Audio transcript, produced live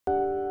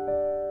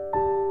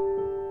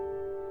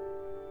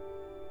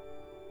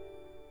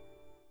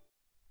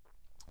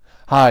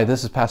Hi,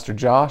 this is Pastor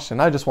Josh, and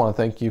I just want to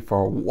thank you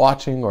for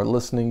watching or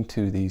listening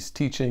to these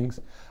teachings.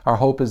 Our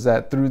hope is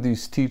that through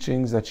these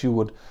teachings that you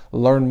would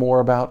learn more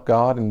about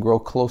God and grow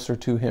closer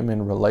to Him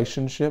in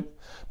relationship.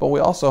 But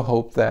we also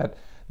hope that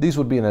these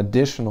would be an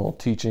additional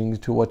teaching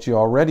to what you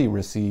already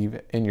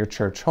receive in your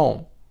church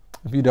home.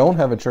 If you don't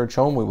have a church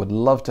home, we would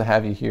love to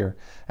have you here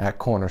at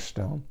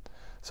Cornerstone.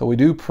 So we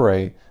do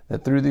pray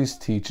that through these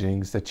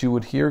teachings that you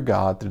would hear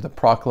God through the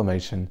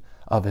proclamation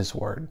of His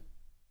Word.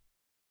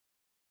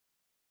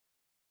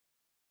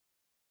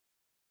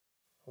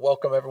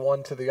 Welcome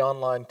everyone to the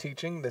online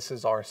teaching. This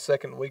is our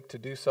second week to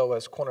do so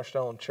as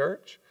Cornerstone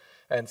Church.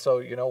 And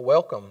so,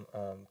 welcome.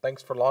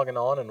 Thanks for logging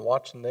on and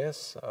watching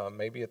this.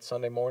 Maybe it's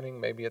Sunday morning,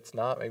 maybe it's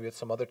not, maybe it's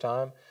some other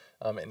time.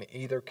 In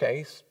either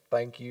case,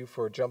 thank you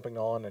for jumping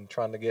on and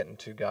trying to get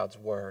into God's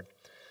Word.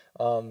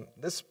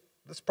 This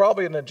is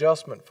probably an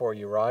adjustment for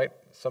you, right?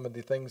 Some of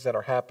the things that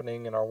are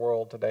happening in our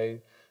world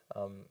today,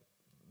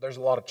 there's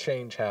a lot of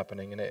change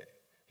happening. And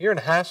here in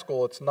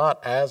Haskell, it's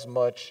not as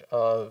much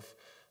of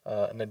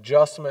an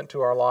adjustment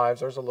to our lives.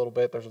 There's a little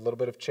bit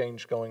of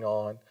change going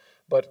on,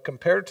 but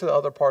compared to the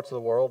other parts of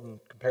the world and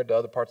compared to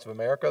other parts of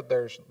America,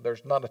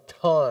 there's not a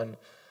ton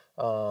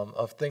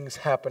of things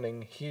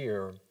happening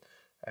here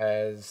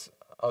as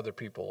other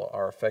people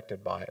are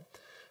affected by it.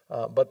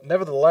 But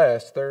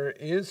nevertheless, there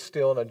is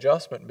still an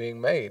adjustment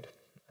being made.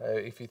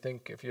 If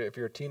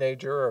you're a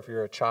teenager or if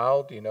you're a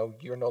child,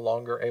 you're no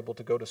longer able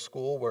to go to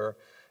school where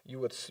you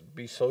would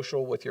be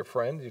social with your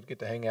friends. You'd get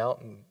to hang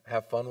out and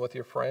have fun with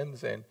your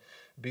friends and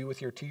be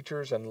with your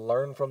teachers and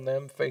learn from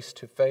them face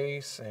to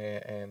face.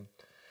 And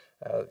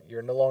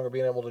you're no longer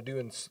being able to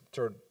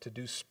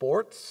do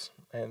sports.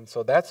 And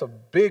so that's a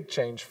big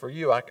change for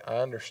you. I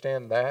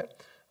understand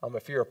that.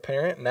 If you're a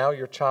parent, now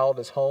your child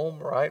is home,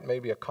 right?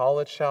 Maybe a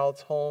college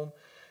child's home.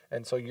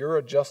 And so you're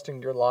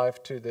adjusting your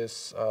life to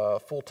this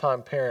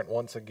full-time parent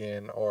once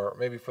again, or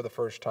maybe for the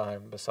first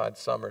time besides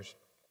summers.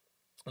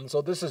 And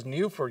so this is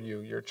new for you.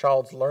 Your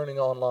child's learning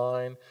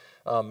online.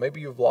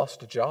 Maybe you've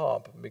lost a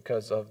job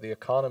because of the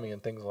economy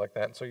and things like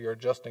that. And so you're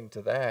adjusting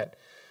to that.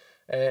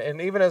 And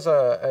even as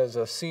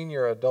a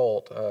senior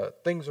adult,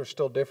 things are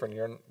still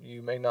different.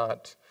 You may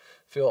not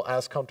feel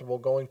as comfortable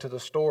going to the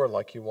store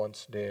like you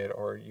once did,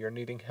 or you're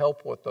needing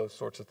help with those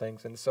sorts of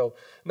things. And so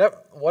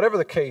whatever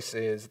the case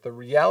is, the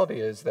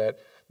reality is that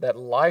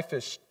life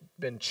has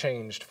been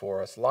changed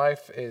for us.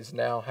 Life is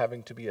now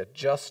having to be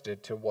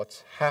adjusted to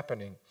what's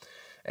happening.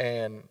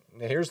 And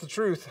here's the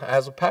truth.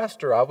 As a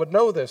pastor, I would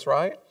know this,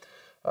 right?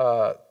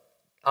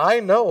 I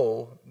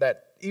know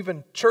that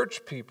even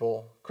church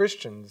people,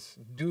 Christians,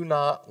 do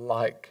not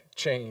like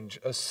change,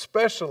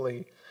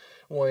 especially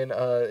when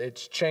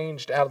it's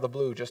changed out of the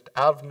blue, just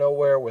out of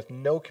nowhere with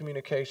no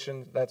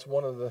communication. That's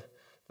one of the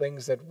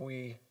things that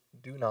we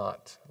do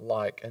not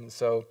like. And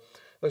so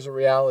there's a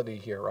reality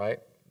here, right?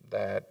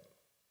 That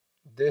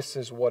this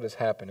is what is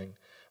happening.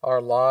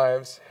 Our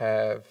lives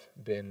have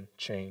been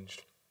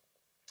changed.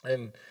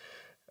 And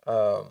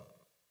the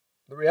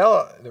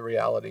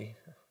reality,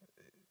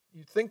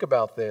 you think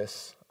about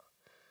this,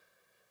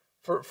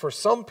 for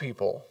some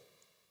people,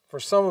 for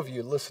some of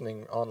you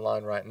listening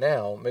online right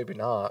now, maybe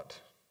not,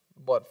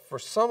 but for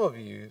some of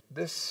you,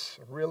 this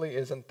really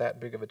isn't that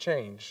big of a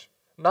change.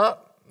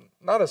 Not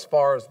as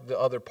far as the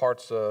other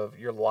parts of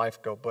your life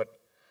go, but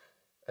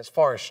as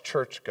far as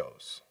church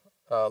goes.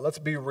 Let's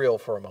be real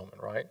for a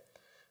moment, right?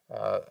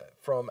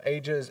 From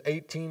ages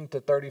 18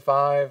 to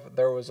 35,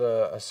 there was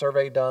a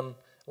survey done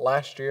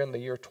last year in the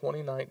year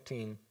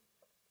 2019,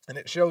 and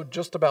it showed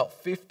just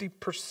about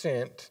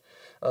 50%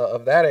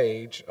 of that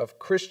age, of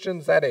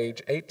Christians that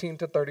age, 18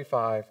 to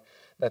 35,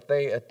 that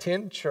they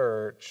attend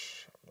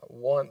church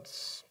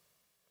once,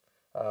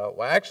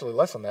 actually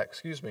less than that,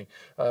 excuse me.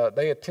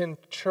 They attend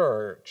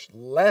church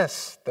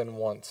less than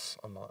once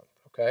a month,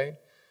 okay?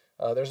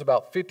 There's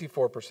about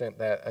 54%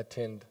 that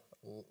attend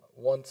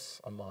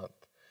once a month.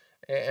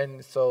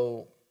 And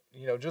so,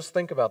 just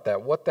think about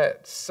that. What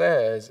that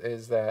says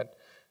is that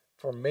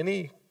for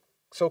many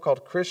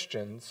so-called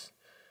Christians,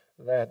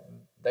 that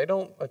they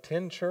don't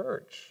attend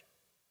church,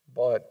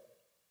 but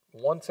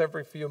once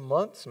every few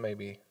months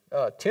maybe.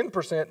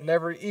 10%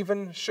 never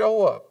even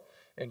show up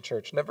in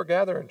church, never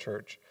gather in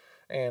church.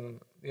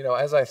 And,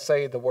 as I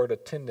say the word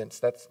attendance,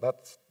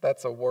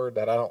 that's a word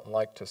that I don't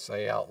like to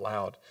say out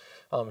loud.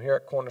 Here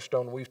at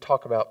Cornerstone, we've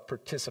talked about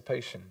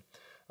participation.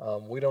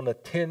 We don't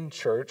attend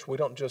church. We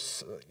don't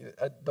just,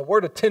 the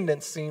word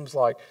attendance seems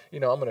like,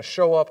 I'm going to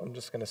show up, I'm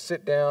just going to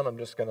sit down, I'm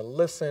just going to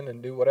listen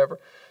and do whatever.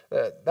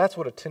 That's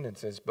what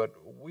attendance is, but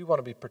we want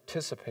to be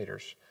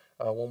participators.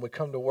 When we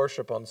come to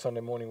worship on Sunday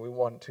morning, we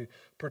want to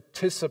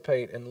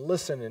participate and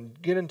listen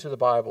and get into the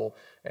Bible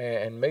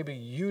and maybe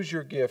use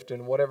your gift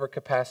in whatever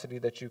capacity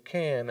that you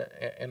can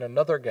in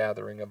another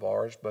gathering of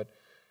ours, but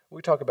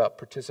we talk about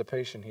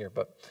participation here.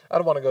 But I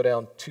don't want to go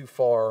down too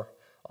far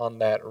on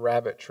that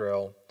rabbit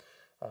trail.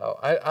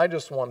 I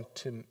just want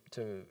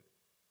to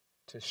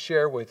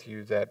share with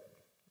you that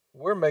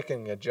we're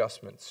making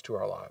adjustments to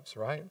our lives,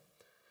 right?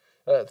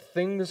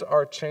 Things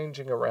are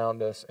changing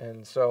around us,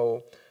 and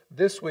so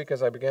this week,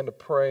 as I began to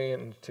pray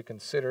and to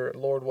consider,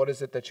 Lord, what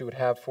is it that you would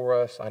have for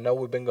us? I know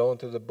we've been going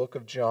through the book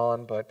of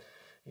John, but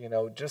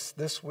just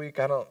this week,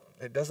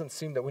 it doesn't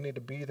seem that we need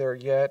to be there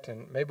yet,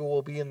 and maybe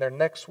we'll be in there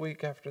next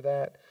week after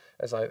that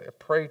as I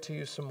pray to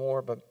you some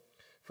more. But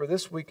for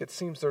this week, it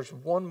seems there's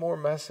one more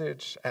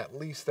message at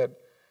least that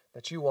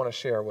you want to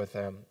share with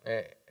them.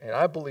 And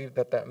I believe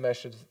that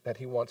message that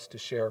he wants to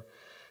share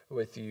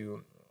with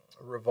you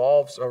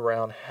revolves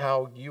around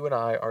how you and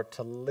I are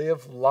to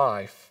live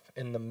life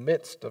in the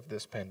midst of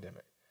this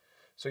pandemic.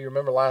 So you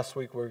remember last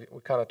week we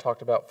kind of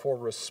talked about 4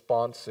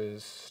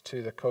 responses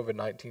to the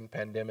COVID-19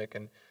 pandemic,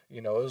 and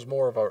it was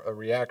more of a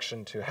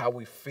reaction to how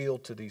we feel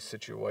to these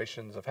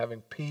situations of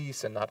having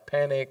peace and not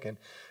panic, and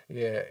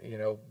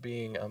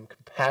being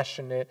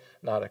compassionate,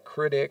 not a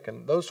critic,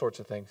 and those sorts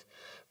of things.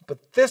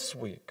 But this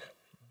week,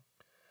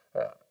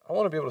 I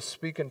want to be able to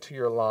speak into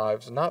your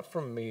lives, not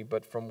from me,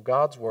 but from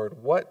God's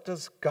Word. What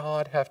does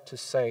God have to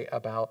say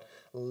about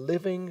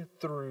living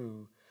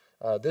through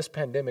this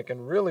pandemic,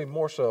 and really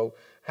more so,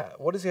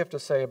 what does he have to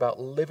say about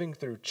living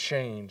through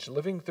change,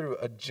 living through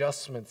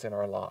adjustments in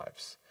our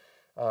lives?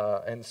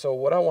 And so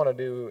what I want to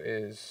do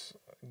is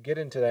get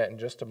into that in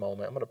just a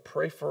moment. I'm going to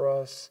pray for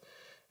us.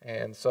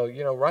 And so,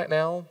 right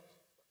now,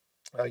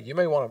 you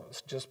may want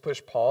to just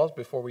push pause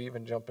before we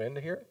even jump into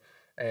here.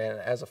 And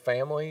as a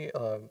family,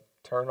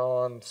 turn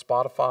on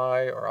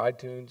Spotify or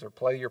iTunes, or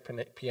play your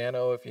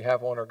piano if you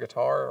have one, or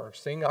guitar, or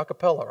sing a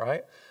cappella,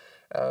 right?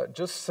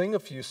 Just sing a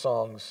few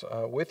songs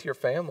with your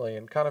family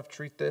and kind of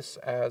treat this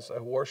as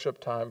a worship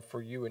time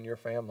for you and your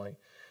family.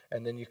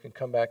 And then you can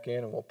come back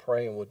in and we'll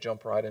pray and we'll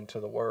jump right into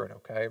the Word,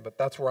 okay? But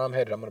that's where I'm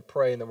headed. I'm going to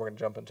pray and then we're going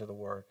to jump into the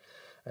Word.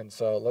 And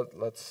so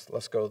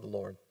let's go to the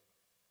Lord.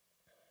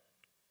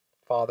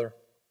 Father,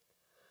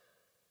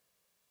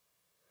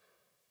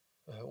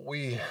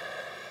 we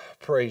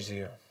praise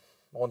you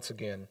once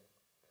again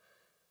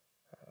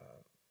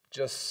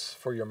just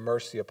for your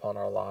mercy upon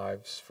our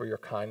lives, for your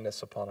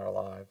kindness upon our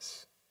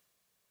lives.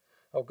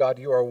 Oh God,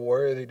 you are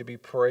worthy to be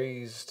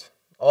praised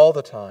all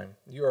the time.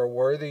 You are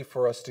worthy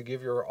for us to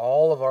give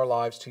all of our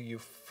lives to you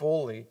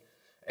fully.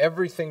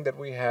 Everything that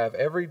we have,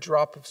 every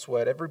drop of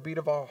sweat, every beat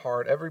of our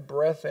heart, every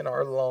breath in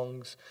our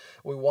lungs,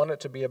 we want it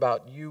to be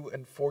about you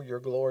and for your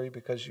glory,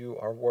 because you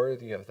are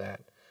worthy of that.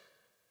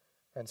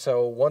 And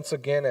so once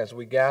again, as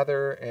we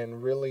gather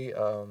in really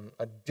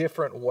a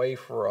different way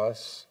for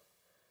us,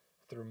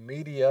 through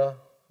media,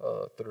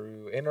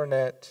 through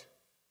internet,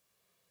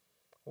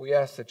 we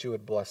ask that you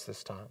would bless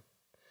this time.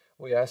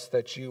 We ask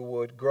that you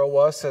would grow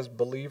us as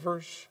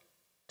believers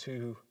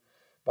to,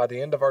 by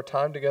the end of our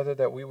time together,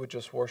 that we would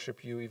just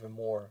worship you even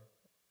more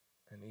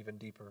and even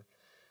deeper.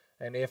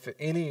 And if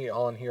any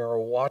on here are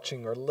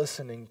watching or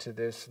listening to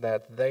this,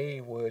 that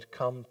they would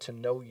come to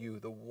know you,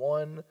 the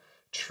one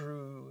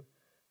true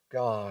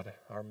God,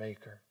 our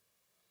Maker.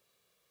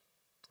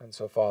 And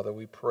so, Father,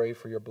 we pray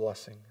for your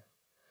blessing.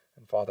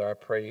 And Father, I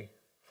pray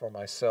for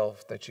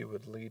myself that you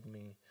would lead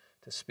me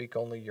to speak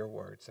only your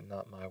words and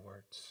not my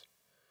words.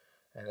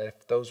 And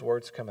if those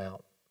words come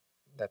out,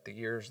 that the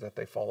ears that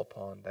they fall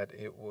upon, that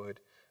it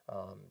would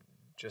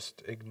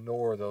just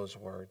ignore those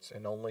words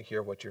and only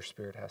hear what your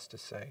Spirit has to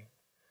say.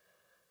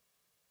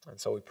 And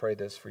so we pray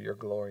this for your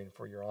glory and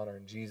for your honor.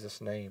 In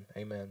Jesus' name,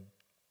 amen.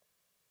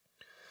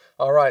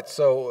 All right,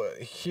 so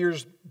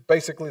here's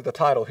basically the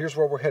title. Here's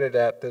where we're headed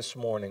at this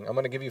morning. I'm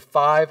going to give you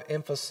 5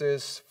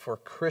 emphases for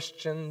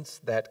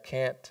Christians that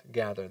can't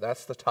gather.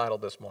 That's the title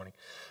this morning.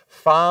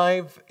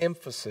 5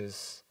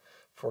 emphases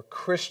for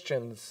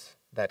Christians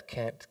that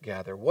can't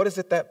gather. What is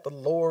it that the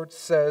Lord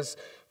says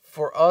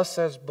for us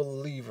as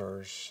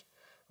believers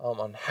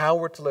on how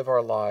we're to live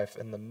our life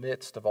in the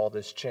midst of all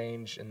this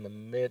change, in the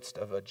midst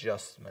of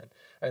adjustment?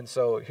 And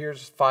so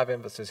here's 5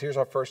 emphases. Here's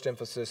our first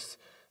emphasis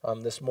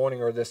this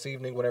morning or this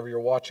evening, whenever you're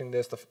watching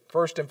this. The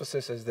first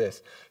emphasis is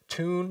this: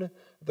 tune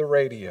the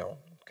radio,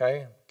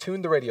 okay?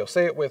 Tune the radio.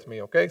 Say it with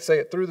me, okay? Say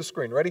it through the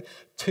screen. Ready?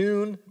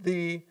 Tune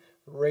the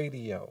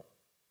radio.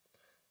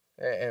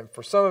 And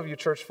for some of you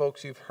church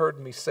folks, you've heard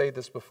me say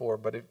this before,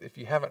 but if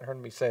you haven't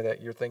heard me say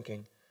that, you're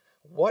thinking,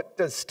 what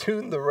does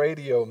tune the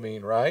radio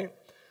mean, right?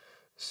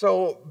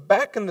 So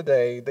back in the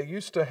day, they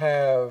used to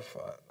have,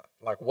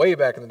 like way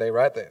back in the day,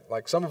 right?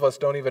 Like some of us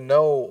don't even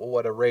know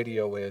what a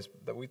radio is.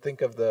 That we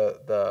think of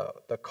the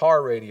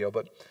car radio,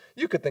 but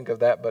you could think of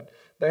that. But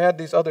they had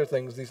these other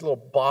things, these little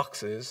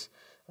boxes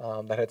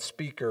that had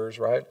speakers,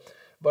 right?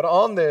 But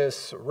on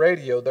this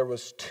radio, there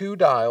was 2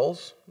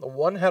 dials.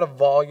 One had a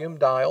volume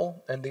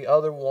dial, and the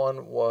other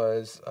one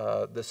was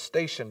the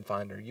station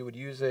finder. You would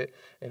use it,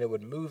 and it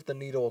would move the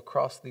needle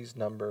across these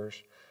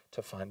numbers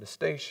to find a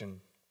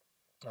station.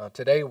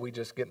 Today, we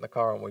just get in the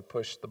car and we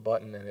push the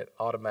button, and it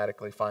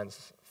automatically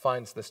finds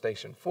the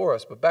station for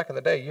us. But back in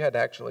the day, you had to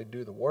actually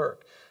do the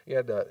work. You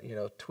had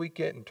to,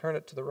 tweak it and turn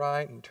it to the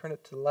right and turn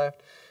it to the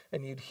left,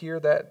 and you'd hear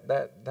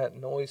that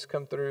noise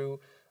come through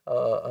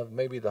of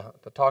maybe the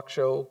talk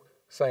show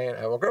saying,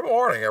 well, good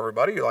morning,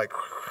 everybody. You're like,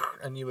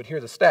 and you would hear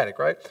the static,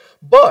 right?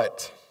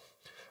 But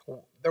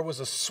there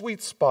was a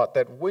sweet spot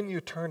that when you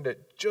turned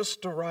it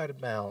just the right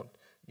amount,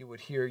 you would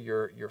hear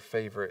your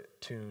favorite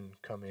tune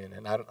come in.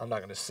 And I'm not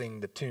going to sing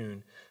the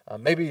tune.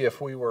 Maybe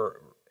if we were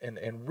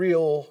in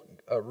real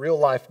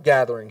life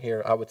gathering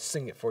here, I would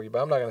sing it for you.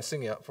 But I'm not going to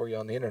sing it for you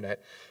on the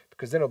internet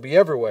because then it'll be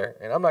everywhere,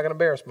 and I'm not going to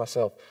embarrass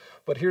myself.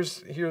 But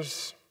here's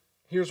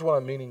what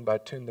I'm meaning by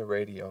tune the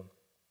radio.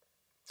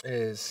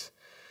 Is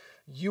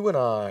you and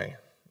I,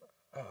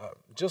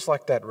 just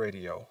like that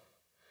radio,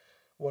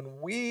 when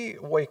we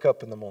wake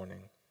up in the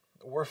morning,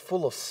 we're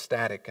full of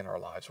static in our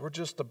lives. We're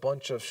just a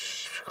bunch of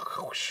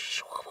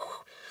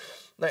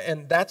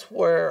and that's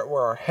where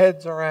our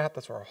heads are at.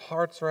 That's where our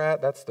hearts are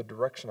at. That's the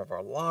direction of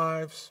our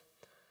lives.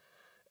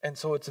 And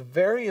so it's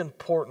very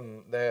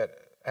important that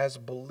as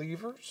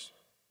believers,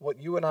 what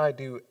you and I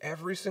do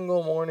every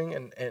single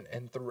morning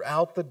and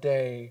throughout the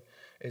day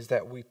is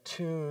that we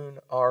tune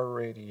our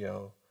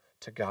radio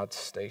to God's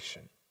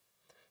station,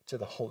 to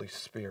the Holy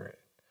Spirit,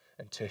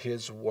 and to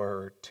His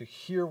Word, to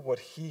hear what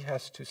He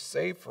has to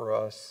say for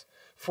us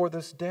for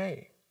this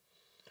day.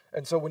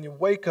 And so when you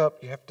wake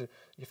up, you have to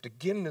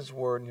get in His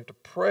Word, and you have to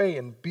pray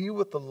and be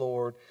with the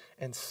Lord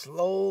and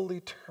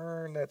slowly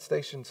turn that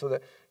station so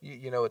that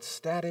you know it's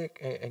static,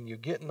 and you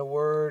get in the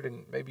Word,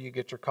 and maybe you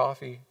get your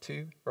coffee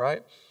too,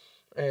 right?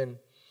 And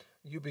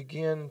you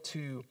begin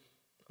to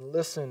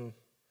listen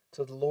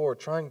to the Lord,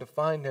 trying to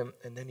find Him,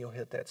 and then you'll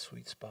hit that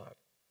sweet spot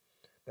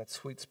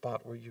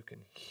where you can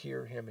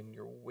hear Him and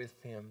you're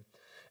with Him.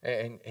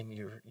 And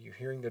you're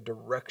hearing the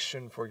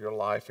direction for your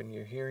life, and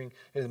you're hearing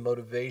His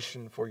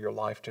motivation for your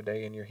life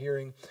today, and you're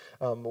hearing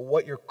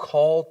what you're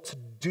called to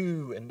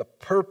do and the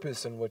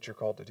purpose in what you're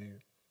called to do.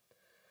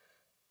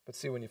 But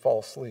see, when you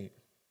fall asleep,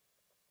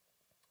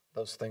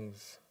 those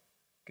things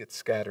get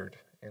scattered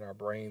in our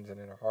brains and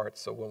in our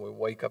hearts. So when we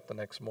wake up the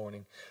next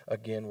morning,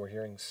 again, we're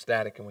hearing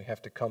static, and we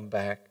have to come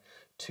back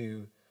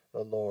to the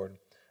Lord.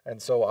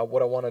 And so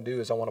what I want to do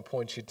is I want to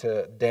point you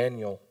to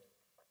Daniel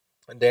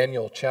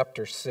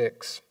chapter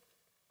 6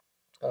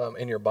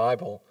 in your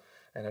Bible.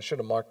 And I should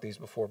have marked these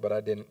before, but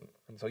I didn't.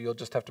 And so you'll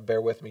just have to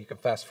bear with me. You can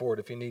fast forward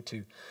if you need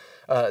to.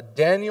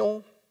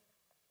 Daniel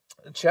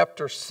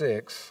chapter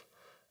 6,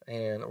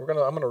 and I'm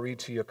going to read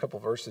to you a couple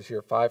verses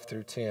here, 5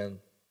 through 10.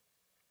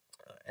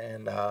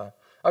 And I'll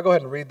go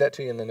ahead and read that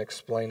to you and then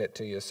explain it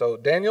to you. So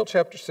Daniel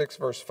chapter 6,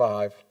 verse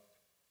 5,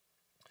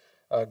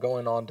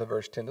 going on to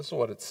verse 10. This is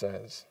what it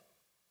says.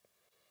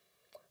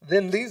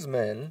 Then these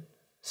men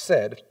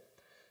said,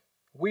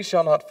 "We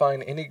shall not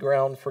find any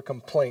ground for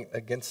complaint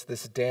against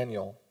this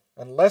Daniel,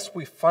 unless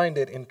we find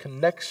it in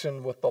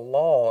connection with the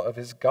law of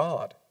his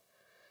God."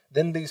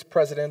 Then these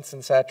presidents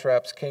and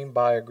satraps came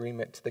by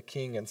agreement to the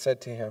king and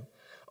said to him,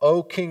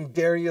 "O King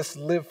Darius,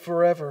 live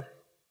forever."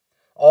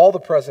 All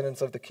the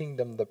presidents of the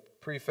kingdom, the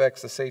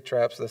prefects, the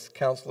satraps, the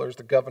counselors,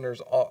 the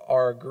governors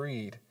are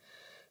agreed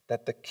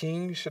that the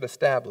king should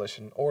establish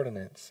an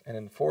ordinance and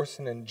enforce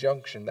an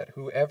injunction that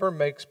whoever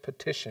makes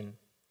petition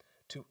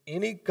to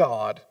any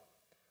god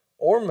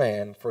or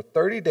man for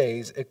 30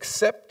 days,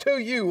 except to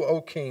you,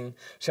 O king,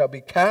 shall be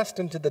cast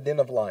into the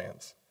den of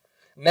lions.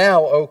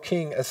 Now, O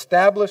king,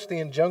 establish the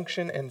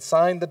injunction and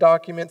sign the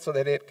document so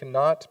that it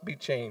cannot be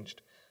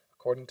changed,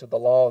 according to the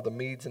law of the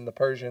Medes and the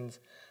Persians,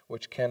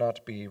 which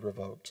cannot be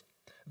revoked.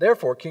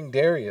 Therefore, King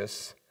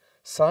Darius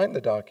signed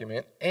the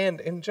document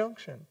and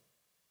injunction.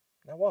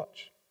 Now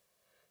watch.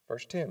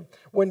 Verse 10.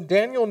 When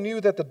Daniel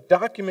knew that the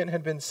document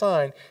had been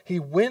signed, he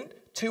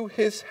went to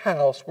his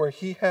house where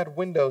he had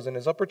windows in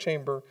his upper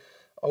chamber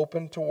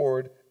open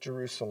toward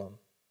Jerusalem.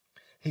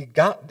 He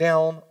got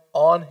down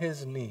on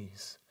his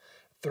knees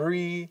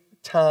 3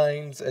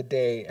 times a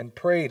day and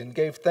prayed and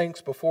gave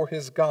thanks before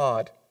his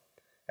God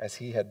as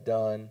he had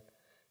done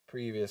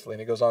previously. And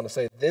he goes on to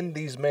say, then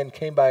these men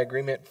came by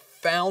agreement,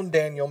 found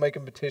Daniel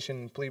making petition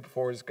and plea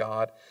before his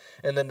God,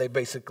 and then they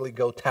basically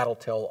go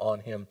tattletale on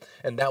him.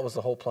 And that was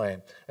the whole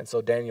plan. And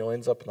so Daniel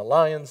ends up in the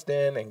lion's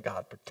den, and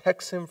God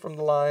protects him from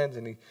the lions,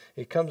 and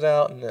he comes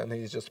out, and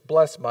he's just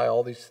blessed by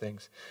all these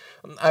things.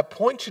 I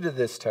point you to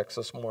this text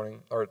this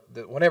morning, or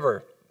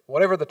whatever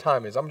the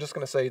time is. I'm just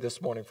going to say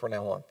this morning from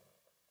now on.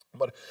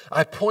 But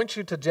I point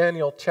you to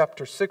Daniel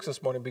chapter 6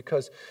 this morning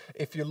because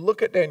if you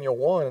look at Daniel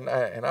 1,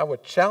 and I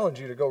would challenge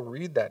you to go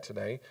read that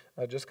today,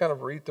 just kind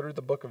of read through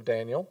the book of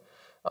Daniel,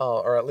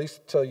 or at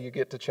least till you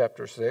get to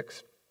chapter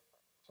 6.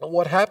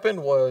 What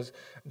happened was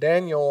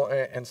Daniel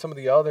and some of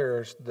the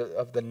others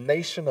of the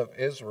nation of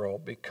Israel,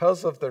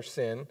 because of their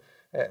sin,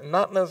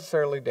 not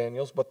necessarily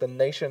Daniel's, but the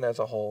nation as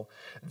a whole,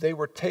 they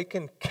were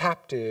taken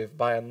captive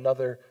by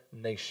another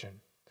nation.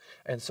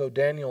 And so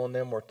Daniel and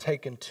them were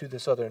taken to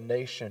this other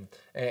nation,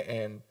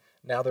 and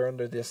now they're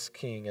under this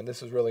king, and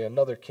this is really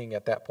another king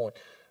at that point.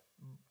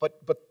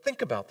 But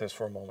think about this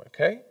for a moment,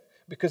 okay?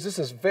 Because this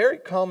is very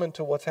common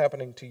to what's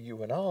happening to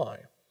you and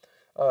I.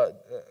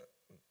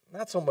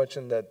 Not so much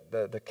in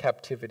the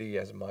captivity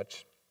as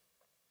much.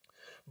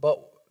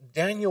 But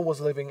Daniel was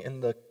living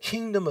in the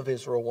kingdom of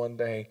Israel one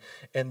day,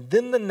 and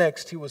then the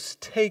next he was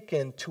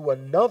taken to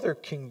another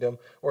kingdom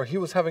where he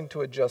was having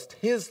to adjust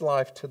his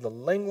life to the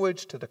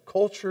language, to the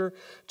culture,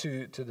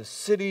 to the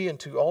city, and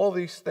to all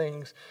these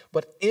things.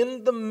 But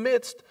in the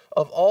midst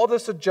of all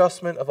this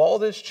adjustment, of all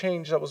this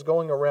change that was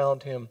going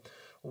around him,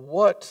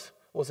 what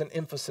was an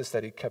emphasis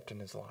that he kept in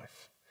his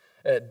life?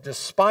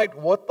 Despite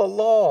what the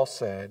law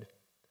said,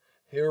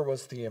 here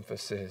was the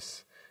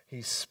emphasis.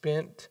 He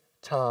spent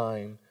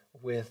time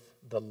with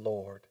the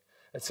Lord.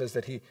 It says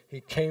that he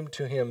came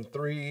to him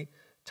 3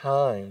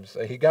 times.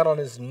 He got on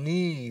his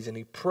knees and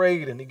he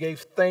prayed and he gave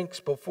thanks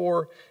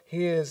before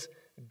his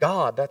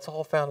God. That's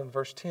all found in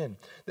verse 10.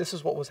 This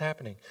is what was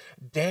happening.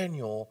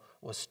 Daniel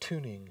was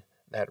tuning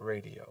that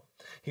radio.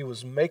 He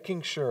was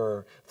making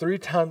sure 3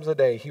 times a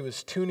day he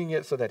was tuning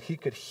it so that he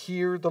could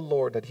hear the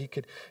Lord, that he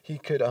could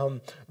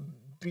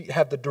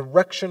have the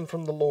direction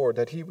from the Lord,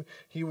 that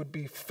he would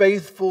be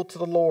faithful to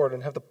the Lord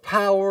and have the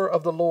power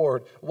of the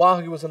Lord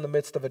while he was in the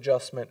midst of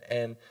adjustment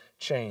and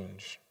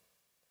change.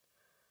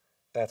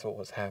 That's what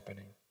was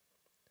happening.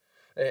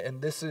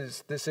 And this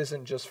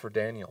isn't just for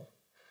Daniel.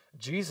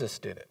 Jesus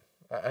did it.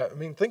 I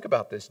mean, think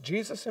about this.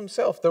 Jesus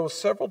himself, there were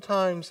several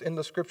times in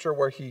the scripture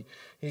where he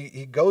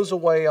goes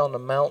away on the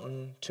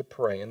mountain to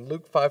pray. In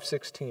Luke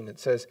 5:16, it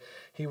says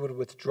he would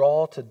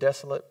withdraw to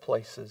desolate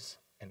places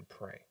and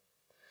pray.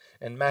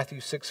 In Matthew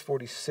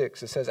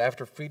 6:46, it says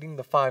after feeding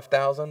the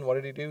 5,000, what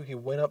did he do? He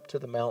went up to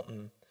the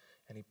mountain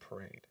and he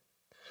prayed.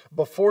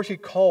 Before he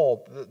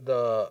called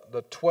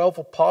the 12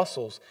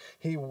 apostles,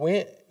 he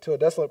went to a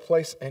desolate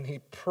place and he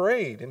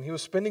prayed. And he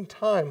was spending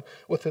time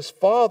with his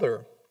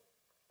Father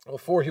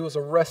before he was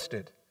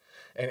arrested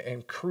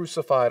and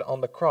crucified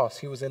on the cross.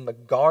 He was in the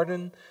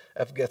Garden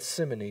of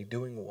Gethsemane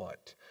doing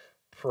what?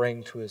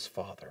 Praying to his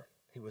Father.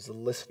 He was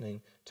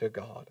listening to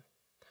God.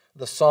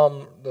 The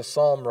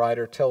Psalm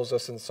writer tells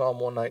us in Psalm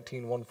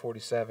 119,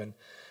 147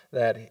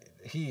 that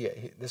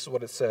this is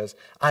what it says,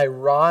 I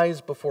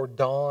rise before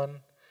dawn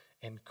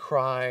and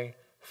cry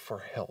for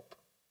help.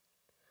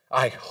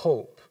 I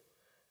hope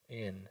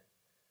in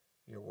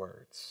your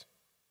words.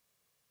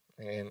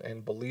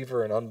 And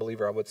believer and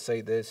unbeliever, I would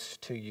say this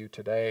to you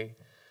today,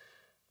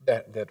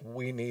 that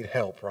we need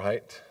help,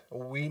 right?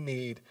 We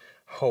need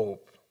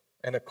hope.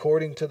 And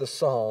according to the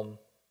Psalm,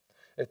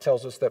 it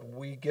tells us that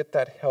we get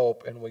that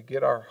help and we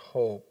get our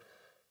hope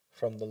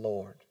from the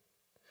Lord.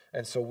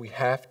 And so we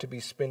have to be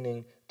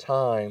spending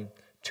time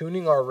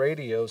tuning our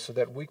radio so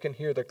that we can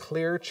hear the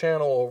clear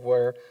channel of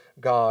where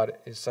God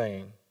is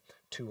saying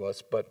to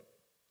us. But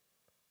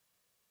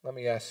let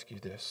me ask you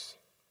this.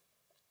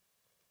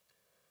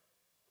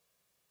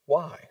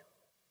 Why?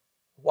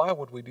 Why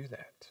would we do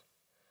that?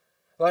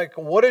 Like,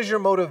 what is your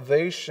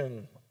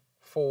motivation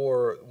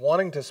for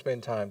wanting to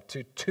spend time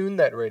to tune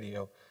that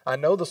radio? I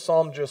know the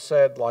psalm just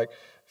said, like,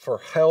 for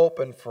help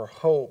and for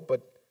hope,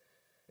 but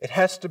it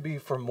has to be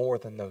for more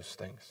than those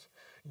things.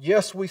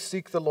 Yes, we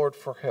seek the Lord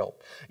for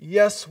help.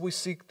 Yes, we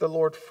seek the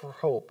Lord for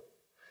hope.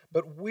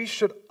 But we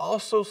should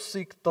also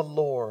seek the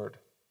Lord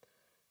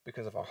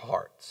because of our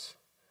hearts,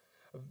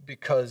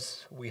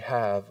 because we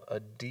have a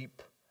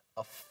deep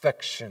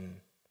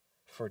affection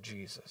for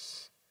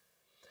Jesus.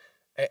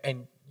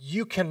 And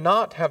you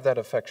cannot have that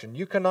affection.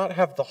 You cannot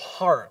have the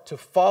heart to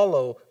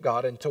follow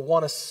God and to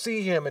want to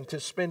see Him and to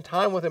spend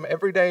time with Him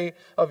every day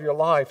of your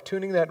life,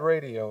 tuning that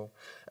radio,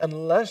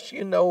 unless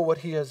you know what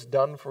He has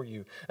done for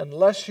you,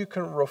 unless you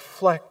can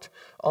reflect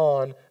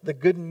on the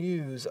good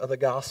news of the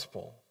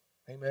gospel.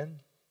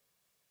 Amen?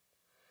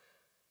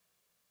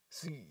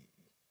 See,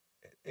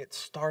 it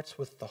starts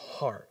with the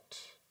heart.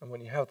 And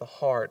when you have the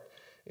heart,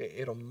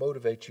 it'll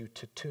motivate you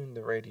to tune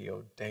the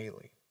radio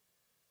daily.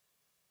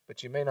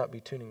 But you may not be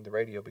tuning the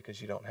radio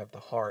because you don't have the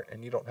heart,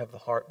 and you don't have the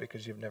heart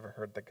because you've never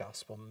heard the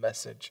gospel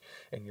message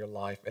in your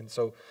life. And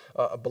so,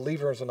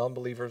 believers and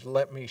unbelievers,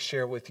 let me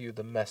share with you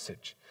the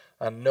message.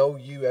 I know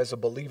you as a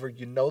believer,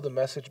 you know the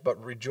message,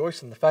 but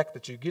rejoice in the fact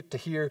that you get to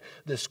hear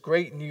this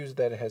great news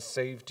that has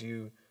saved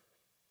you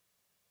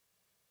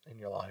in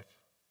your life.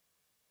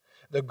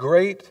 The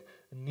great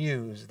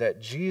news that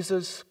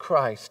Jesus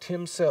Christ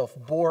Himself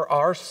bore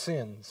our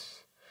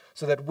sins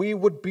so that we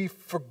would be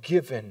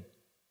forgiven.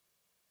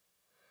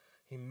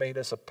 He made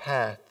us a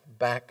path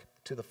back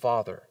to the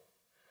Father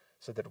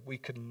so that we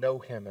could know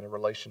Him in a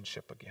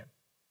relationship again.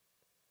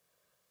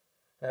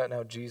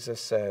 Now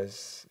Jesus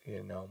says,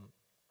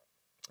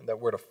 that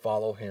we're to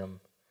follow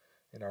Him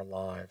in our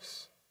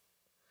lives.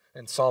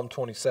 In Psalm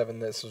 27,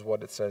 this is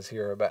what it says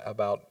here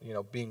about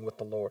being with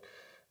the Lord.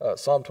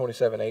 Psalm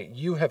 27:8,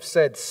 you have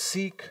said,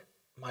 seek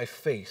my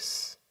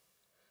face.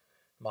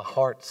 My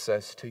heart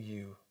says to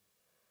you,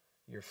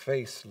 your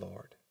face,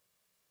 Lord,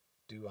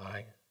 do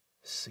I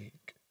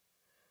seek.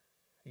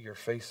 Your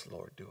face,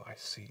 Lord, do I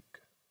seek.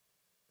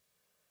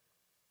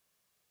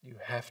 You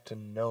have to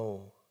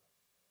know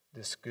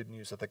this good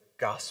news of the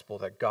gospel,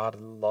 that God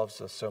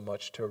loves us so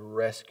much to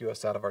rescue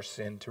us out of our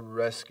sin, to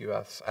rescue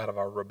us out of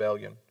our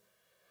rebellion,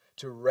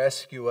 to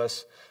rescue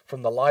us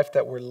from the life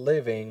that we're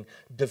living,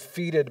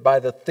 defeated by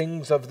the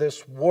things of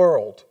this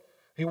world.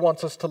 He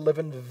wants us to live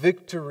in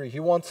victory. He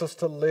wants us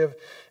to live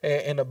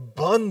in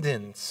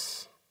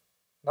abundance,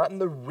 not in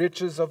the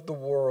riches of the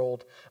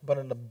world, but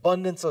in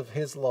abundance of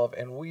His love.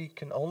 And we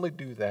can only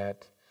do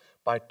that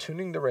by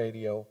tuning the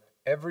radio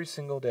every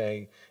single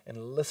day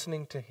and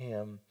listening to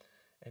Him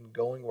and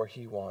going where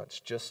He wants,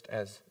 just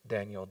as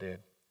Daniel did.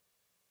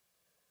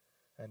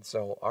 And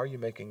so, are you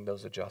making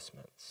those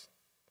adjustments?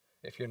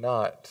 If you're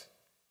not,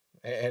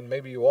 and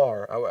maybe you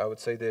are, I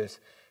would say this: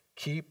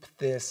 keep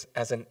this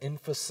as an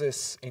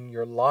emphasis in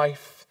your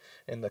life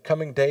in the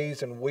coming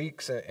days and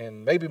weeks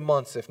and maybe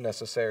months if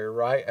necessary,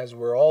 right? As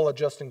we're all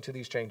adjusting to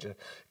these changes.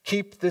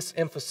 Keep this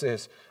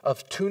emphasis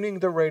of tuning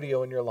the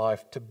radio in your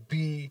life to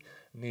be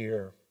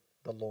near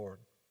the Lord.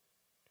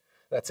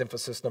 That's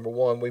emphasis number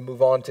one. We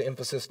move on to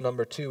emphasis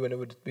number two, and it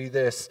would be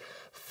this: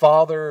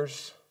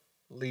 fathers,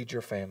 lead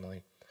your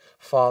family.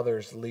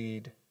 Fathers,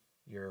 lead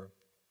your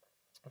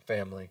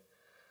family.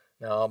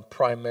 Now, I'm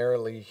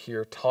primarily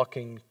here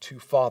talking to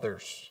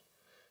fathers,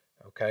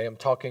 okay? I'm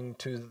talking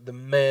to the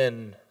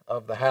men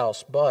of the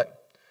house,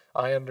 but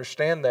I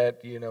understand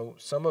that,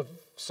 some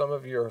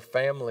of your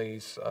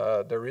families,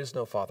 there is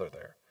no father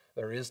there.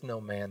 There is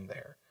no man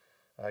there.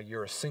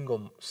 You're a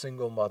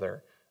single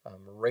mother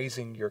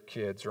raising your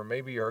kids, or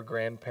maybe you're a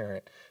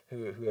grandparent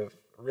who have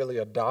really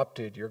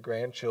adopted your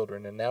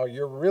grandchildren, and now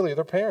you're really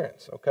their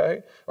parents,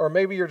 okay? Or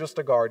maybe you're just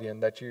a guardian,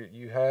 that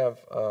you have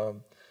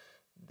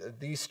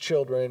these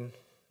children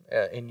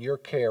in your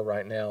care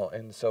right now,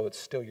 and so it's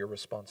still your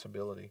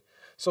responsibility.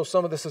 So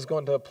some of this is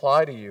going to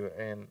apply to you,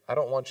 and I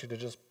don't want you to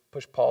just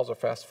push pause or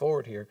fast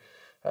forward here.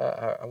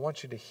 I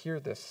want you to hear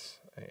this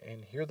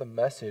and hear the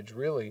message,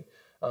 really.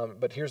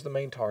 But here's the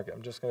main target.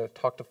 I'm just going to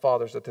talk to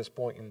fathers at this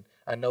point, and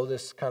I know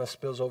this kind of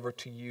spills over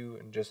to you,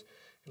 and just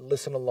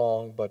listen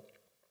along. But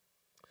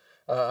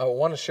I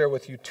want to share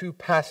with you two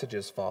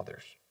passages,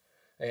 fathers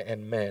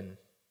and men.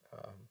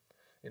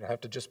 You don't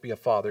have to just be a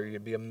father.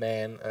 You'd be a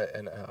man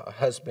and a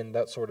husband,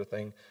 that sort of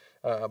thing.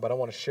 But I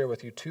want to share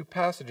with you two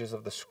passages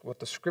of what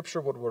the Scripture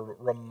would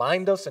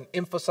remind us and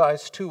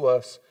emphasize to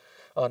us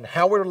on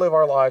how we're to live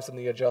our lives in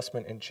the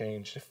adjustment and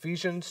change.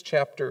 Ephesians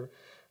chapter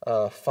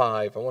 5.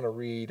 I want to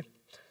read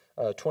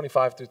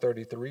 25 through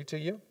 33 to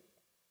you.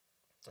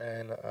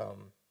 And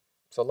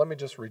so let me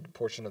just read a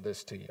portion of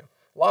this to you.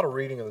 A lot of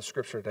reading of the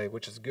Scripture today,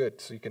 which is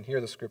good, so you can hear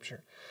the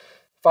Scripture.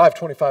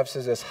 5:25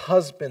 says this: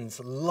 husbands,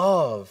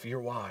 love your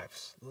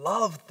wives.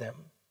 Love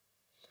them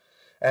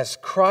as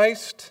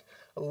Christ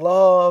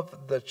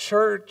loved the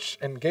church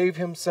and gave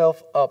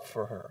Himself up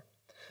for her,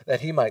 that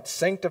He might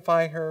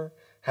sanctify her,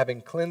 having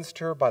cleansed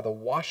her by the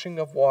washing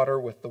of water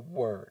with the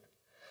word,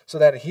 so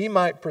that He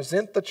might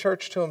present the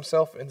church to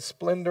Himself in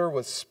splendor,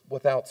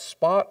 without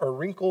spot or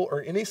wrinkle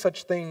or any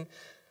such thing,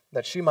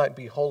 that she might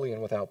be holy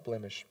and without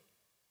blemish.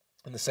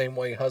 In the same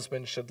way,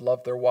 husbands should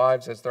love their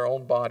wives as their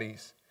own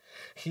bodies.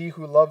 He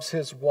who loves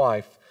his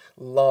wife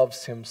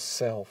loves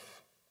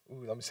himself.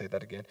 Let me say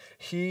that again.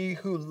 He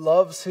who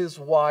loves his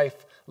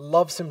wife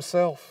loves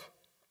himself.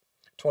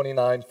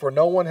 29, for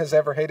no one has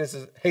ever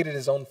hated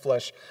his own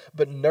flesh,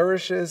 but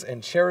nourishes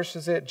and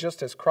cherishes it,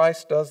 just as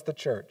Christ does the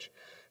church,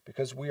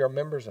 because we are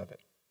members of it,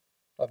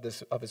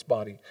 of His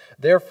body.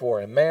 Therefore,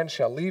 a man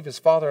shall leave his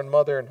father and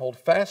mother and hold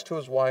fast to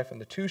his wife,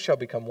 and the two shall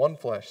become one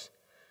flesh.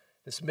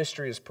 This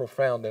mystery is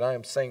profound, and I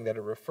am saying that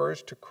it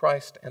refers to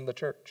Christ and the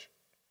church.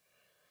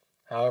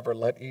 However,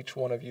 let each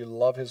one of you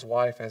love his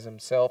wife as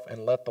himself,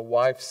 and let the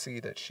wife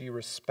see that she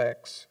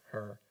respects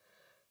her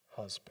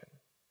husband.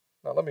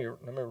 Now let me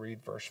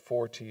read verse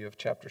 4 to you of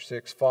chapter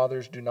 6.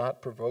 Fathers, do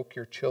not provoke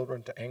your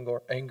children to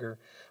anger,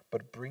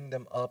 but bring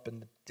them up in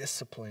the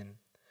discipline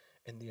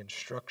and the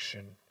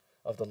instruction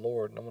of the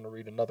Lord. And I'm going to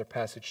read another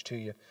passage to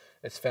you.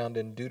 It's found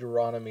in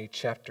Deuteronomy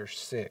chapter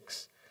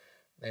 6.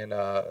 And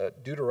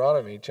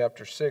Deuteronomy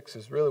chapter 6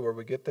 is really where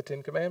we get the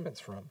Ten Commandments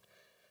from.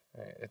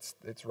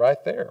 It's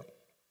right there.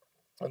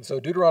 And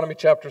so Deuteronomy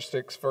chapter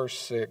 6, verse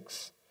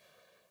 6,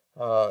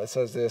 it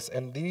says this: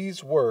 and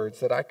these words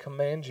that I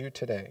command you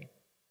today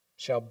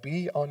shall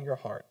be on your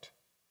heart.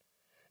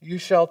 You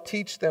shall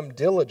teach them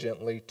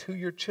diligently to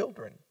your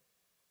children.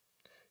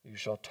 You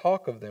shall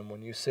talk of them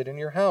when you sit in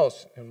your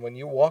house, and when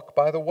you walk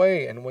by the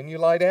way, and when you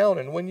lie down,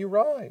 and when you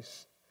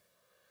rise.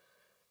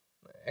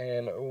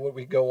 And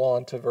we go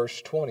on to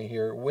verse 20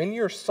 here. When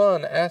your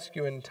son asks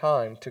you in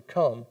time to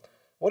come,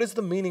 what is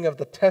the meaning of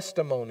the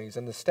testimonies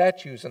and the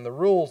statutes and the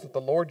rules that the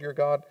Lord your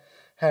God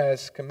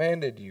has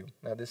commanded you?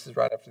 Now this is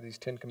right after these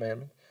 10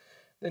 commandments.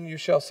 Then you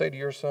shall say to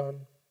your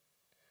son,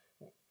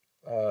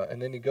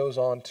 and then he goes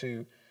on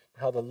to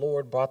how the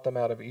Lord brought them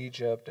out of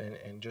Egypt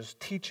and just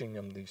teaching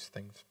them these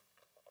things.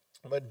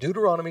 But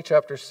Deuteronomy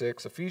chapter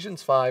 6,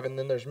 Ephesians 5, and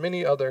then there's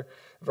many other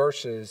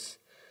verses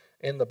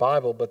in the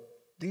Bible, but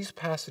these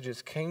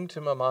passages came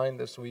to my mind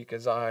this week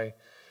as I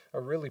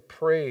really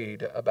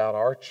prayed about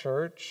our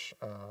church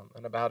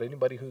and about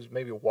anybody who's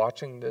maybe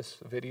watching this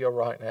video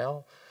right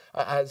now.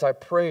 As I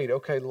prayed,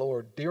 okay,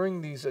 Lord,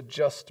 during these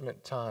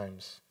adjustment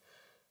times,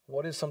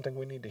 what is something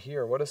we need to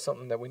hear? What is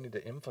something that we need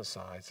to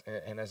emphasize?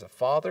 And as a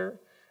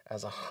father,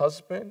 as a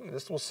husband.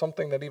 This was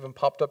something that even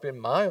popped up in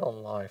my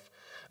own life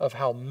of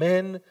how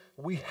men,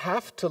 we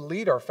have to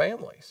lead our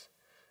families.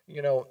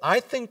 I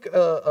think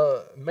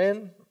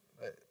men,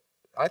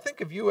 I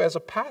think of you as a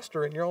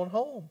pastor in your own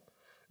home.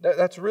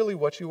 That's really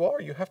what you are.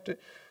 You have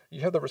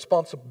the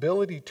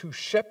responsibility to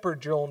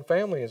shepherd your own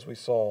family, as we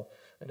saw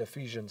in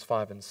Ephesians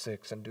 5 and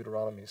 6 and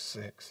Deuteronomy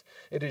 6.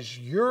 It is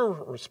your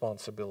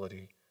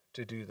responsibility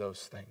to do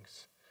those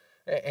things.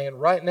 And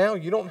right now,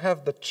 you don't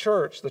have the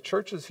church. The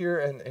church is here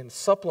and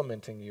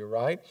supplementing you,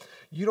 right?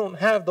 You don't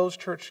have those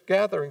church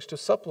gatherings to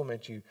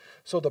supplement you.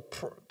 So the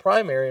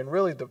primary, and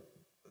really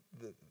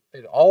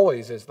it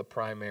always is the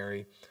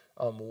primary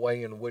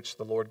way in which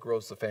the Lord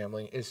grows the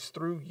family, is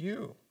through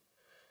you.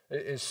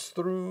 It is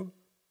through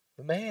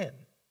the man.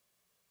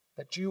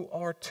 That you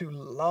are to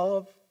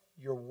love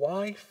your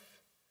wife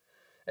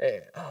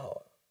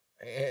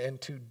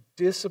and to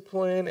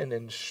discipline and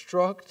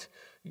instruct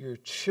your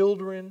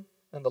children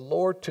and the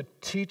Lord, to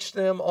teach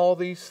them all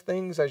these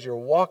things as you're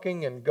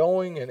walking and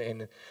going.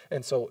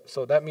 And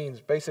so that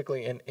means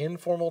basically in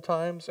informal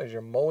times, as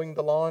you're mowing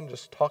the lawn,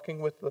 just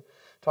talking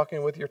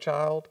with your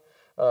child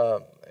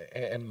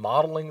and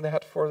modeling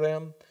that for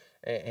them.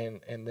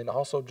 And then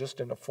also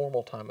just in a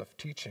formal time of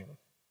teaching.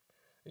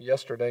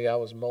 Yesterday I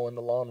was mowing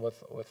the lawn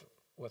with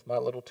my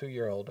little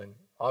 2-year-old, and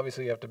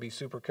obviously you have to be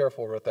super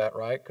careful with that,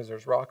 right? Because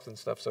there's rocks and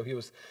stuff. So he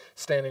was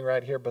standing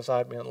right here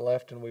beside me on the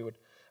left, and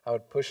I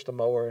would push the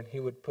mower, and he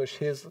would push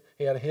he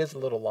had his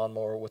little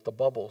lawnmower with the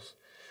bubbles.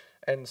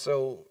 And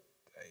so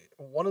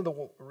one of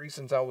the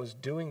reasons I was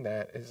doing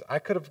that is I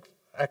could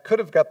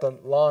have got the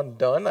lawn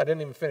done. I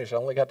didn't even finish. I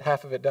only got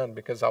half of it done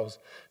because I was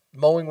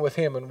mowing with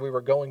him and we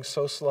were going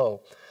so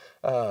slow.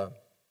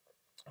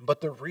 But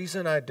the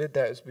reason I did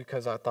that is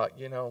because I thought,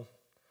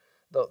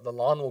 the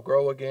lawn will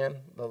grow again,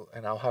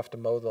 and I'll have to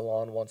mow the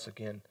lawn once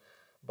again.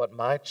 But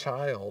my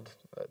child,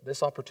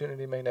 this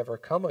opportunity may never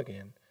come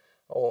again,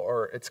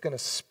 or it's going to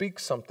speak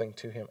something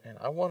to him, and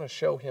I want to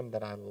show him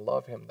that I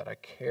love him, that I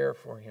care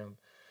for him.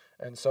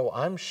 And so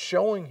I'm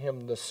showing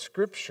him the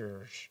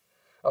scriptures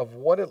of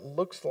what it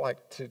looks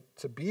like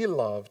to be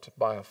loved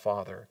by a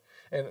father.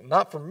 And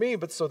not for me,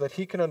 but so that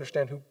he can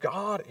understand who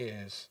God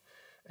is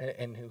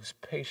and who's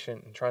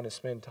patient and trying to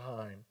spend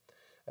time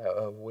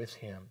with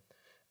him.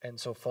 And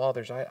so,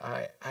 fathers,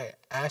 I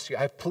ask you,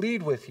 I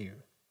plead with you,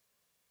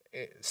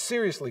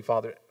 seriously,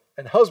 Father,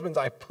 and husbands,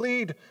 I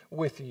plead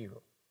with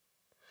you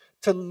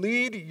to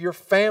lead your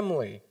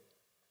family.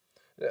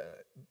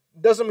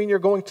 Doesn't mean you're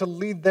going to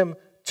lead them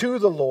to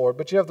the Lord,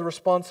 but you have the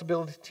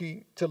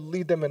responsibility to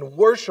lead them in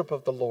worship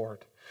of the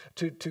Lord,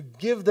 to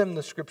give them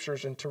the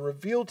scriptures and to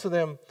reveal to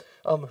them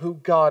who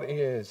God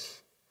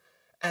is.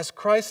 As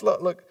Christ,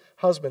 look,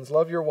 husbands,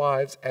 love your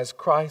wives as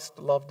Christ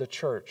loved the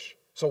church.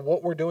 So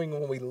what we're doing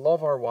when we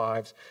love our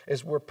wives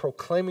is we're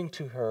proclaiming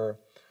to her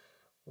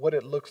what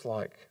it looks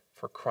like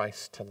for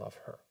Christ to love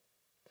her,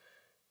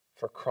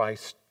 for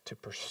Christ to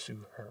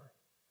pursue her,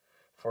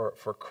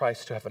 for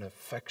Christ to have an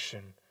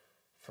affection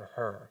for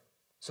her,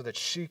 so that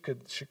she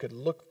could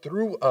look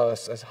through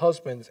us as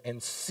husbands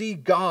and see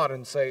God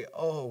and say,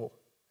 oh,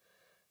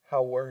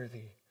 how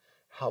worthy,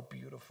 how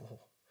beautiful,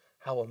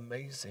 how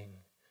amazing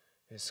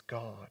is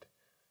God.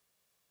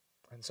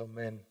 And so,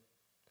 men,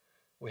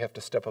 we have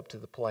to step up to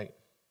the plate.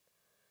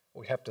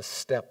 We have to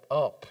step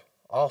up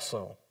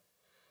also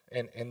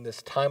in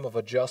this time of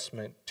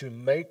adjustment to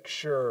make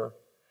sure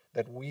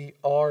that we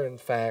are, in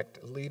fact,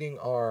 leading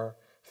our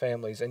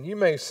families. And you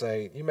may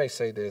say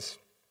this,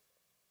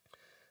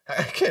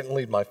 I can't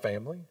lead my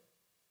family.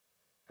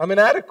 I'm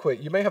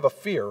inadequate. You may have a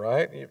fear,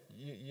 right?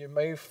 You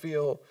may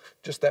feel,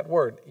 just that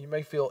word, you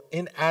may feel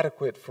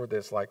inadequate for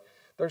this, like,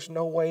 there's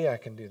no way I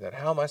can do that.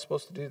 How am I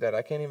supposed to do that?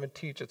 I can't even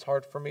teach. It's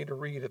hard for me to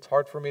read. It's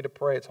hard for me to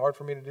pray. It's hard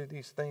for me to do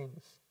these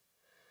things.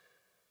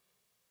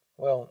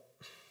 Well,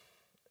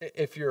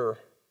 if your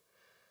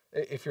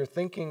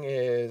thinking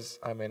is,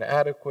 I'm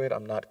inadequate,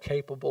 I'm not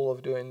capable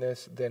of doing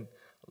this, then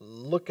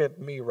look at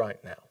me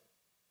right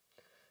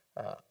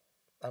now.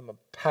 I'm a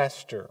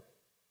pastor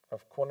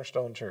of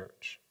Cornerstone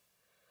Church.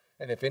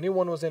 And if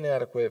anyone was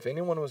inadequate, if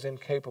anyone was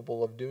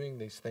incapable of doing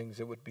these things,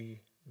 it would be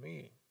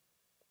me.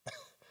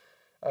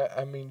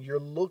 I mean, you're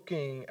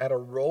looking at a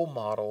role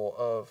model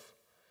of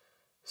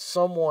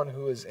someone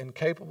who is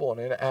incapable and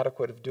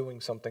inadequate of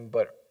doing something,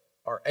 but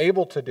are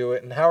able to do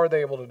it. And how are they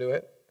able to do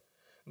it?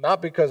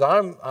 Not because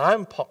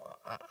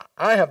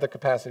I have the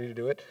capacity to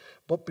do it,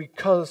 but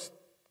because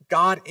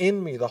God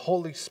in me, the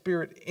Holy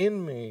Spirit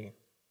in me,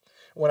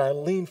 when I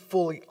lean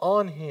fully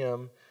on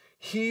Him,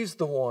 He's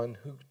the one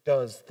who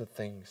does the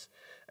things.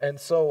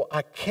 And so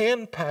I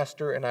can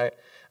pastor and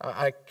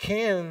I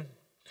can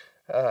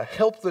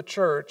help the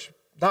church,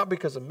 not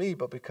because of me,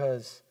 but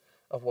because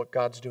of what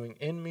God's doing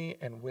in me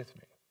and with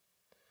me.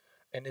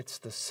 And it's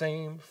the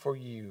same for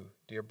you,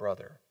 dear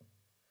brother.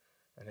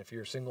 And if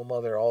you're a single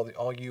mother,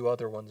 all you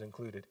other ones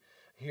included,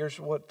 here's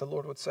what the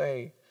Lord would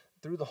say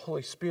through the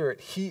Holy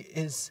Spirit. He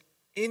is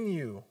in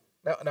you.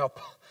 Now,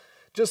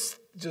 just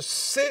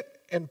sit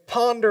and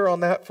ponder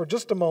on that for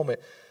just a moment.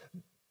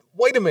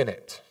 Wait a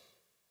minute.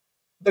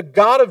 The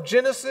God of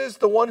Genesis,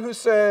 the one who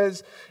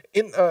says,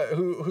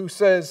 who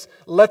says,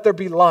 let there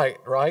be light,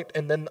 right?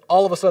 And then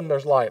all of a sudden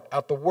there's light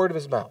out the word of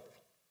his mouth.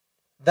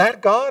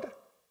 That God,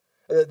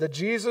 the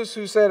Jesus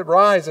who said,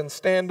 rise and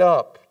stand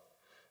up,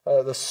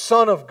 the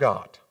Son of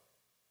God.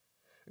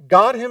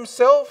 God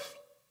himself,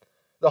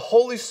 the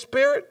Holy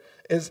Spirit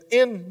is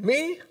in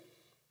me.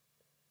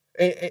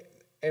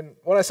 And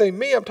when I say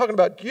me, I'm talking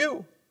about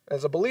you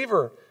as a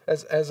believer,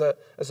 as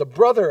a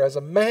brother, as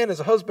a man, as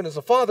a husband, as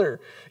a father.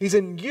 He's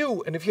in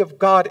you. And if you have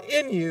God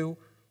in you,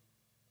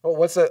 well,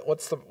 what's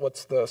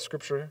the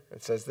scripture?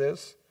 It says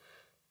this.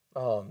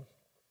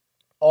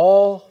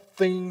 All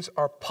things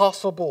are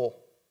possible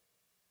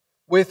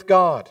with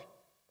God.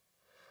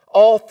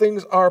 All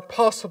things are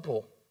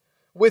possible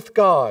with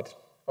God.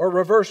 Or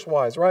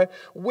reverse-wise, right?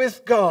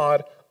 With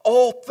God,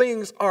 all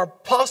things are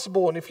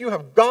possible. And if you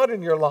have God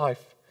in your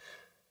life,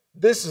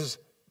 this is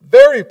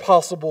very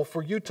possible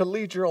for you to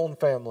lead your own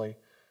family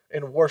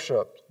in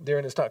worship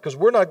during this time. Because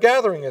we're not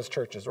gathering as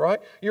churches, right?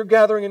 You're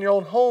gathering in your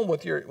own home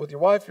with your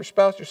wife, your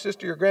spouse, your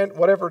sister, your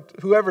whatever,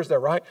 whoever's there,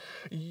 right?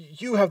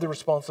 You have the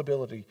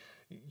responsibility.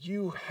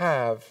 You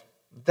have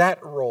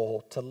that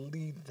role to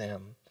lead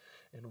them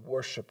in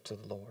worship to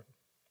the Lord.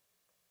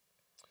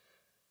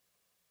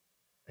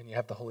 And you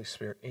have the Holy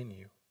Spirit in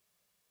you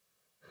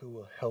who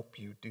will help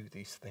you do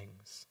these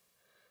things.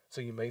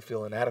 So you may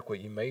feel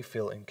inadequate. You may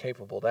feel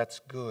incapable. That's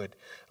good.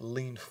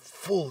 Lean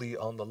fully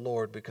on the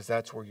Lord because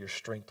that's where your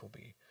strength will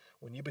be.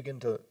 When you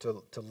begin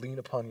to lean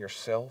upon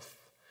yourself,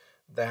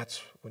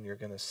 that's when you're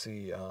going to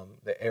see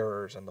the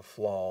errors and the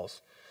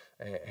flaws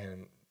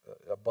and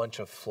a bunch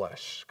of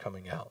flesh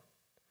coming out,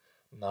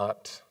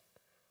 not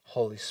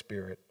Holy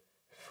Spirit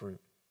fruit.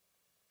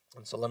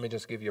 And so let me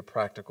just give you a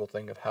practical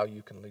thing of how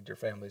you can lead your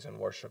families in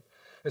worship.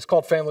 It's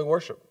called family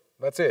worship.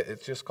 That's it.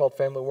 It's just called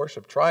family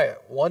worship. Try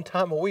it one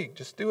time a week.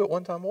 Just do it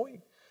one time a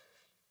week.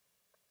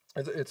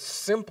 It's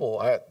simple.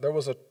 There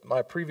was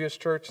my previous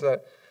church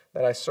that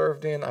I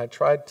served in. I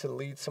tried to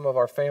lead some of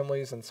our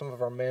families and some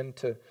of our men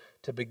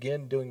to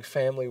begin doing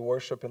family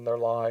worship in their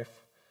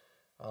life.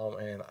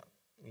 And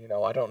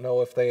I don't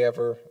know if they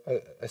ever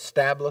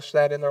established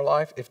that in their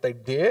life. If they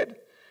did,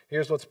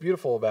 here's what's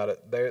beautiful about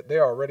it.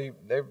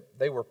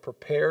 They were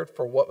prepared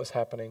for what was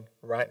happening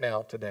right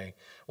now today.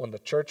 When the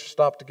church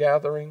stopped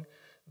gathering,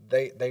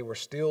 they were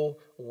still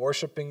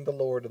worshiping the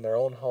Lord in their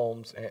own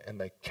homes, and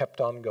they kept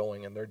on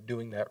going, and they're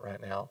doing that right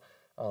now,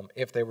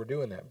 if they were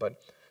doing that. But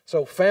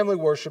so family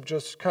worship,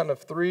 just kind of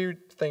three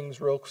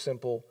things real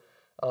simple.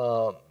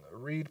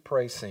 Read,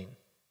 pray, sing.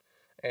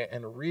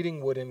 And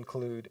reading would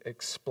include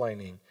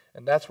explaining,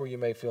 and that's where you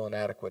may feel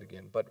inadequate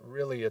again. But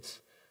really it's,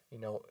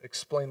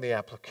 explain the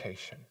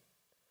application.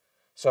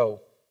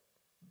 So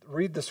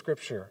read the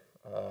scripture,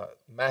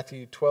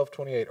 Matthew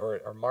 12:28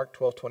 or Mark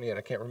 12:28.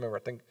 I can't remember.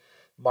 I think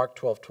Mark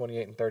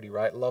 12:28 and 30,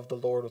 right? Love the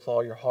Lord with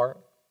all your heart,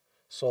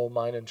 soul,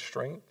 mind, and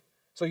strength.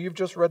 So you've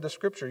just read the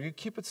scripture. You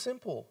keep it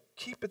simple.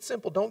 Keep it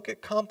simple. Don't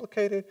get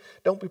complicated.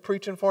 Don't be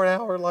preaching for an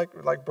hour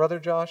like Brother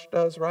Josh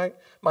does, right?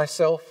 I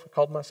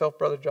called myself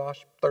Brother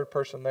Josh, third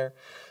person there.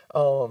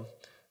 You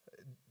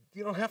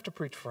don't have to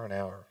preach for an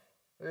hour.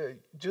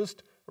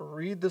 Just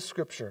read the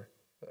scripture.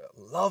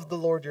 Love the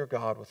Lord your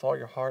God with all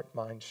your heart,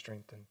 mind,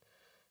 strength, and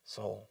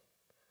soul.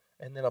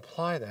 And then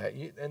apply that.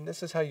 And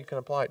this is how you can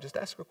apply it. Just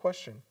ask a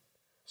question.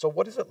 So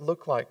what does it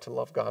look like to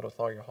love God with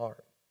all your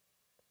heart?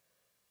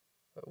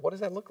 What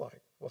does that look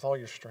like with all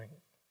your strength?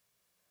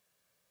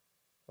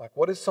 Like,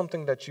 what is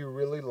something that you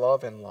really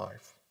love in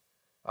life?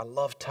 I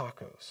love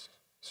tacos.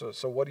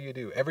 So what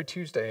do? Every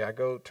Tuesday I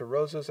go to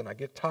Rosa's and I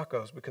get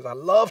tacos because I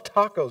love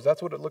tacos.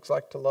 That's what it looks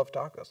like to love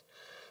tacos.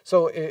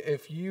 So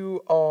if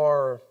you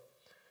are,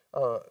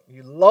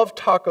 you love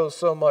tacos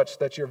so much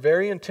that you're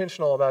very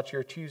intentional about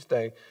your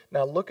Tuesday,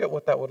 now look at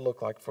what that would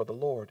look like for the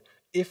Lord.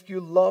 If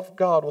you love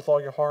God with all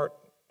your heart,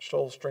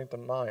 soul, strength,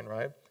 and mind,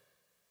 right?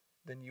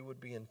 Then you would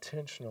be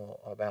intentional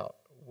about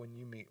when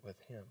you meet with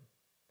Him.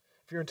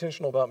 If you're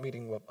intentional about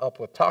meeting up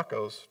with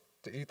tacos,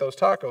 to eat those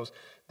tacos,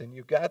 then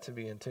you've got to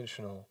be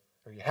intentional,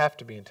 or you have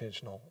to be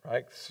intentional,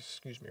 right?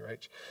 Excuse me,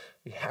 Rach.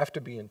 You have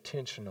to be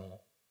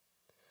intentional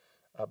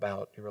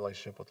about your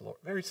relationship with the Lord.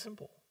 Very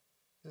simple.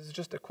 This is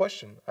just a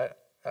question.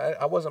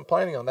 I wasn't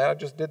planning on that. I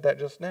just did that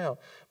just now.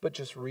 But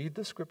just read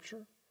the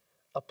scripture,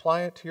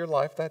 apply it to your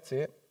life. That's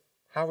it.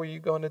 How are you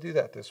going to do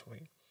that this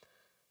week?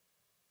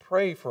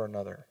 Pray for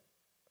another.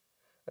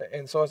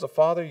 And so as a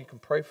father, you can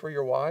pray for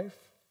your wife,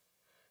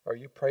 or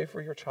you pray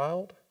for your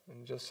child,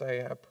 and just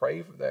say, I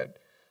pray that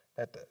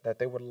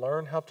they would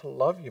learn how to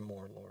love you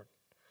more, Lord,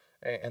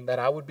 and that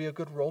I would be a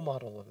good role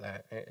model of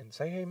that, and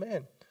say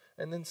amen,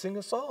 and then sing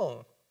a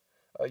song.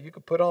 You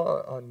could put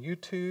on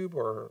YouTube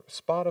or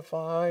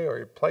Spotify,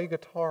 or play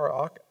guitar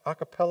or a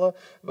cappella,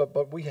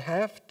 but we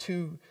have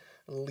to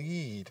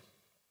lead.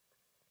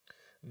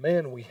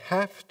 Men, we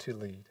have to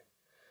lead.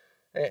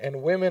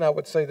 And women, I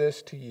would say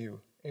this to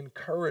you.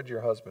 Encourage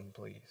your husband,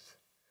 please.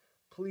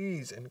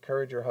 Please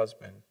encourage your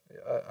husband.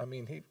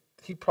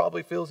 He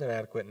probably feels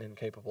inadequate and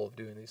incapable of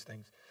doing these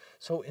things.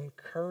 So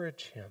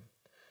encourage him.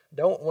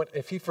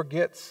 If he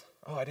forgets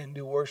Oh, I didn't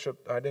do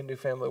worship. I didn't do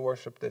family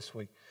worship this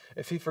week.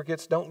 If he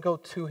forgets, don't go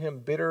to him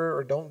bitter,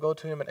 or don't go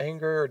to him in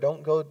anger, or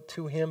don't go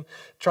to him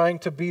trying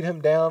to beat him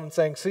down and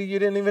saying, see, you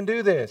didn't even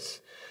do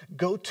this.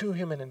 Go to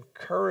him in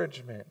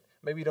encouragement.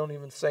 Maybe don't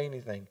even say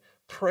anything.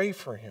 Pray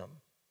for him.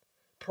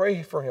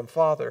 Pray for him.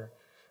 Father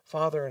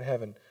in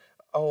heaven,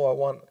 oh, I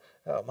want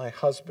my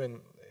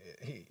husband,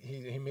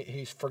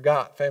 he's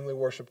forgot family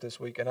worship this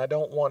week, and I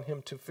don't want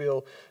him to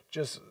feel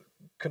just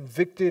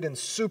convicted and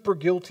super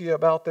guilty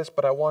about this,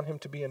 but I want him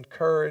to be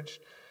encouraged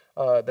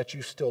that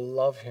you still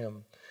love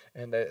him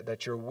and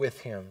that you're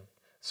with him.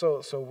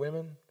 So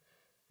women,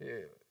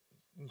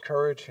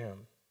 encourage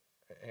him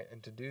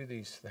and to do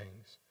these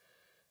things.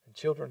 And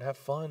children, have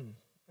fun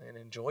and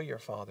enjoy your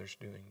fathers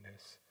doing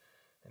this.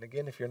 And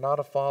again, if you're not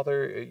a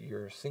father,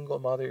 you're a single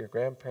mother, you're a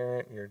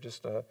grandparent, you're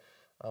just a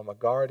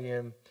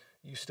guardian,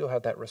 you still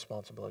have that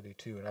responsibility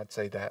too. And I'd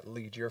say that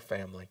lead your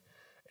family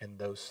in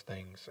those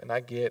things. And I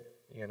get,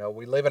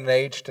 we live in an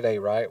age today,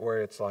 right,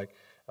 where it's like,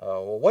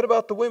 well, what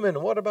about the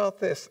women? What about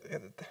this?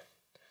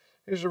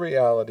 Here's the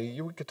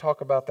reality. We could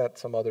talk about that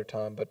some other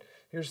time, but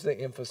here's the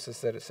emphasis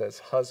that it says,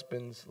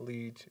 husbands,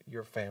 lead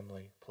your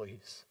family,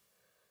 please.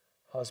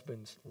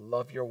 Husbands,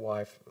 love your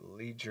wife,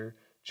 lead your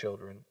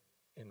children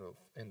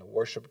in the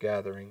worship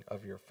gathering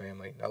of your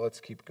family. Now let's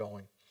keep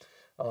going.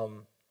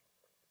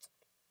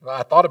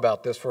 I thought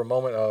about this for a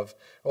moment of,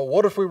 well,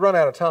 what if we run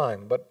out of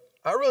time? But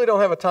I really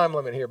don't have a time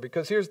limit here,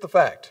 because here's the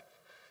fact.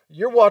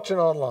 You're watching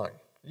online.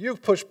 You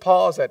push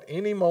pause at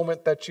any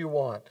moment that you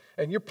want.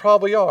 And you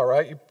probably are,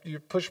 right? You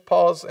push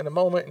pause in a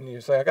moment and you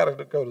say, I got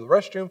to go to the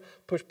restroom.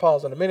 Push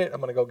pause in a minute.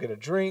 I'm going to go get a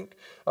drink.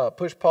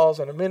 Push pause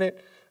in a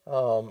minute.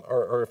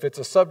 Or if it's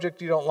a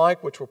subject you don't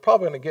like, which we're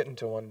probably going to get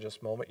into one in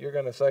just a moment, you're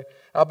going to say,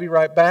 I'll be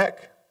right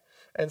back.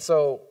 And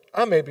so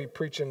I may be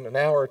preaching an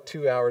hour,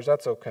 2 hours.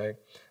 That's okay.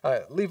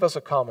 Leave us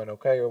a comment,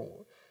 okay,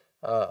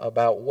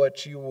 about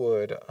what you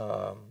would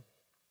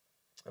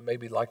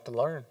maybe like to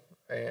learn.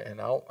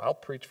 And I'll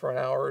preach for an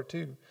hour or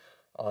two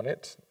on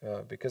it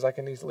because I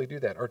can easily do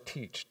that. Or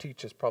teach.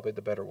 Teach is probably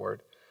the better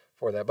word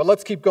for that. But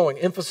let's keep going.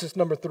 Emphasis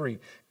number 3,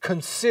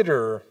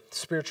 consider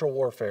spiritual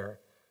warfare.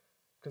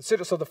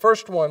 So the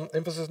first one,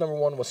 emphasis number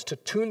 1, was to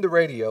tune the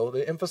radio.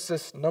 The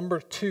emphasis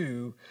number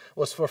 2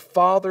 was for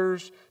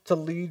fathers to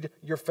lead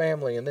your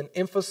family. And then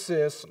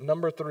emphasis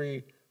number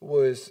 3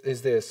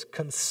 is this: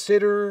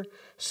 consider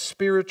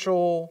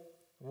spiritual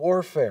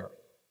warfare.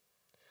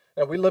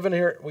 Now we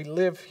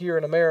live here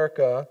in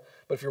America,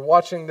 but if you're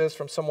watching this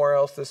from somewhere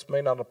else, this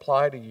may not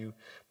apply to you.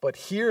 But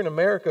here in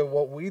America,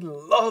 what we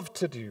love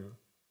to do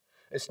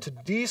is to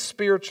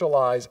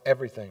de-spiritualize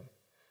everything.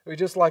 We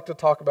just like to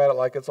talk about it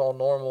like it's all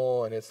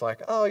normal, and it's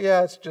like, oh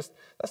yeah,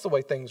 that's the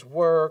way things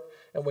work,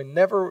 and we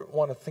never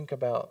want to think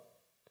about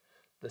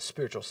the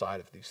spiritual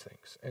side of these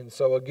things. And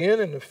so again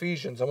in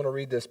Ephesians, I'm going to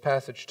read this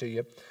passage to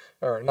you,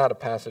 or not a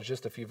passage,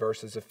 just a few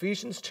verses.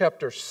 Ephesians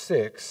chapter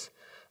 6,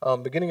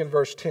 beginning in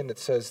verse 10, it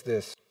says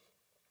this: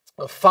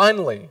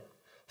 Finally,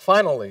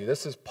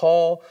 this is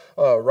Paul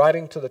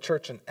writing to the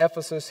church in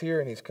Ephesus here,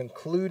 and he's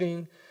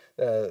concluding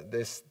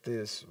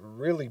this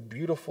really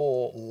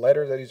beautiful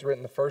letter that he's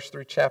written. The first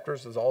 3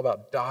 chapters is all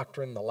about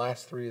doctrine. The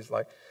last 3 is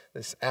like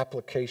this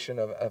application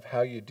of how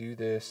you do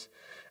this.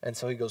 And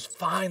so he goes,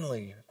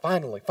 finally,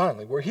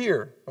 we're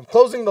here. I'm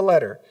closing the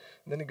letter.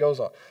 And then he goes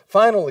on.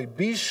 Finally,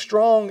 be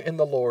strong in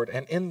the Lord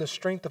and in the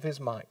strength of his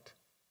might.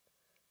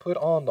 Put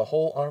on the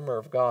whole armor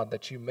of God,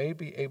 that you may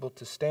be able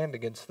to stand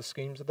against the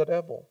schemes of the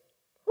devil.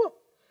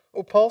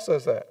 Well, Paul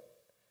says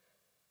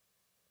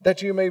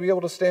that you may be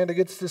able to stand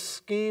against the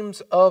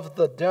schemes of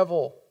the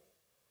devil.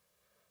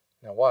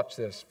 Now watch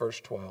this, verse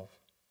 12.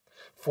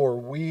 For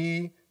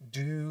we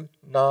do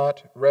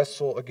not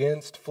wrestle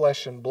against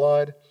flesh and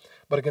blood,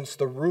 but against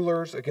the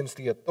rulers, against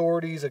the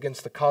authorities,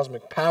 against the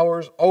cosmic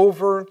powers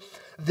over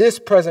this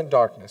present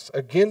darkness,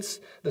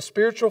 against the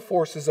spiritual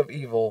forces of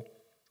evil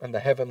in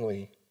the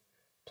heavenly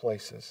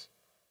places.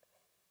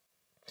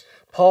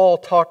 Paul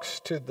talks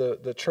to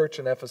the church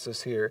in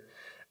Ephesus here,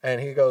 and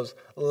he goes,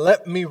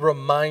 let me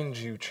remind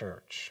you,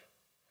 church,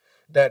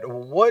 that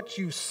what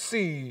you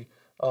see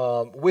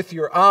with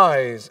your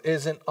eyes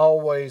isn't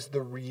always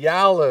the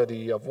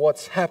reality of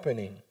what's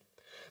happening.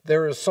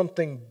 There is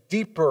something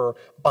deeper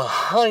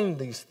behind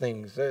these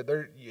things.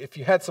 If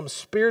you had some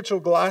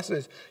spiritual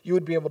glasses, you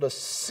would be able to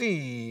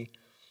see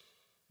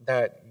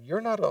that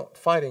you're not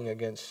fighting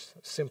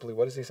against simply,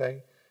 what does he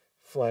say?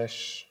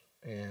 Flesh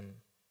and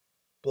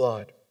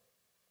blood.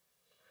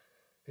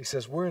 He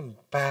says, we're in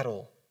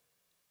battle.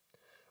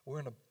 We're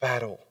in a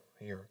battle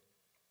here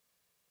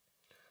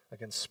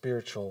against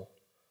spiritual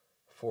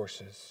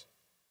forces.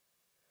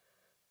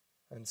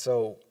 And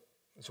so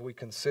as we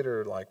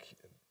consider like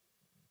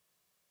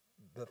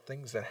the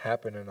things that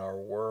happen in our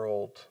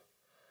world,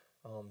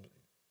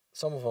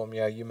 some of them,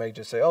 you may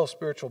just say, oh,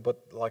 spiritual,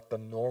 but like the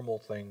normal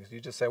things.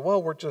 You just say,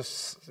 well,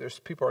 there's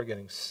people are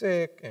getting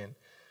sick, and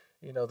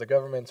the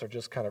governments are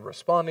just kind of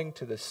responding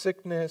to the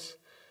sickness.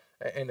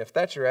 And if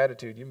that's your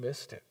attitude, you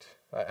missed it.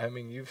 I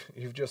mean, you've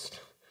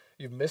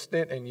missed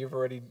it, and you've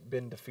already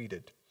been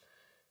defeated.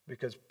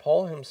 Because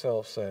Paul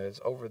himself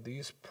says, over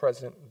these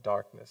present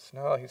darkness.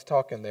 Now he's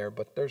talking there,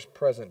 but there's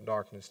present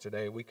darkness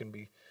today. We can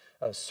be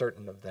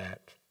certain of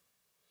that.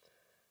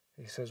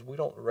 He says we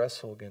don't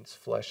wrestle against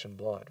flesh and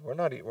blood. We're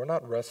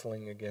not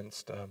wrestling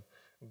against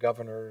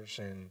governors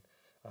and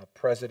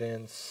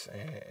presidents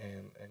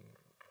and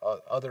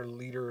other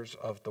leaders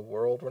of the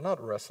world. We're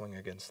not wrestling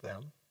against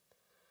them.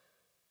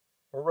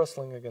 We're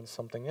wrestling against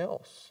something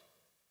else.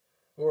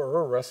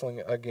 We're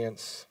wrestling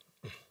against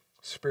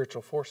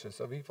spiritual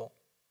forces of evil.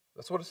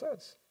 That's what it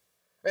says.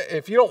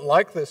 If you don't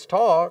like this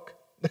talk,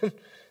 then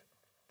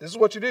this is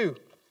what you do.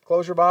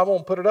 Close your Bible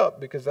and put it up,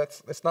 because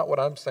that's not what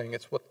I'm saying.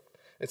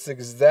 It's the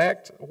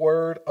exact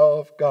word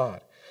of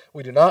God.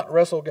 We do not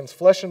wrestle against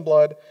flesh and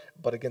blood,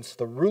 but against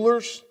the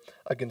rulers,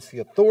 against the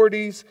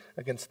authorities,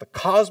 against the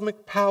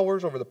cosmic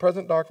powers over the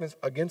present darkness,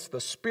 against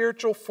the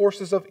spiritual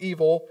forces of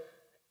evil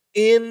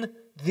in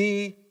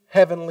the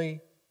heavenly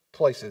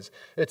places.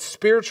 It's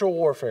spiritual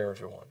warfare,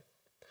 everyone.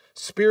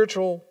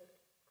 Spiritual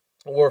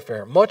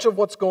warfare. Much of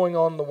what's going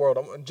on in the world,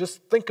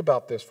 just think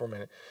about this for a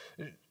minute.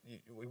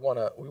 We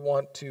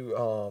want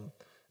to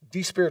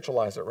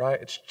despiritualize it,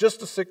 right? It's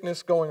just a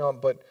sickness going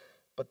on, but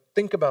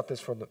think about this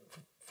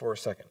for a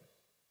second.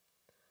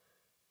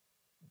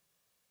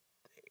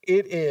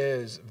 It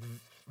is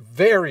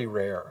very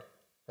rare,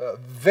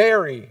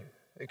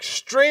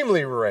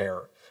 extremely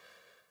rare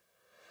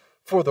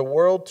for the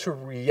world to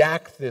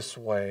react this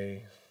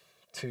way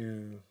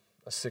to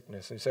a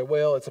sickness. And you say,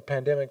 well, it's a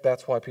pandemic,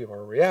 that's why people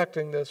are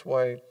reacting this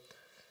way.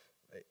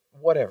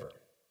 Whatever.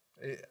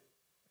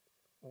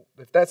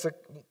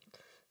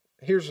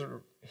 Here's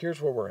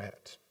where we're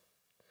at.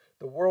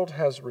 The world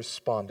has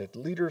responded.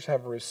 Leaders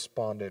have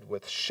responded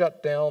with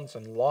shutdowns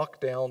and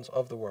lockdowns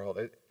of the world.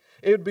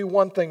 It would be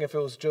one thing if it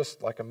was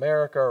just like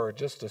America or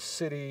just a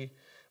city,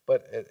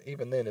 but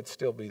even then it'd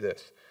still be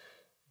this.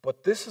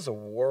 But this is a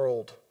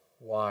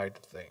worldwide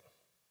thing.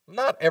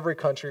 Not every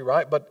country,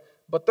 right?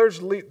 But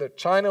there's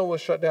China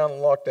was shut down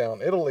and locked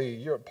down.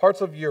 Italy, parts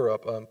of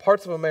Europe,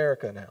 parts of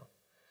America now.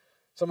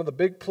 Some of the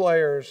big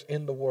players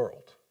in the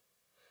world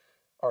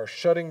are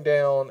shutting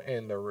down,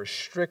 and there are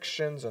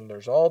restrictions, and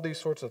there's all these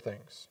sorts of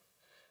things.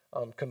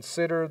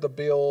 Consider the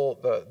bill,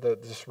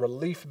 this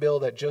relief bill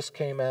that just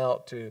came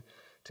out to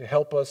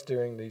help us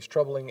during these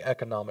troubling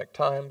economic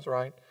times,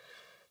 right?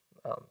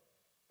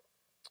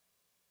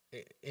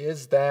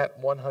 Is that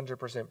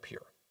 100%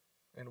 pure?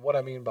 And what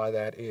I mean by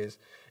that is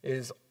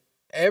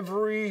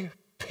every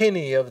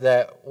penny of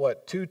that,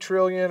 $2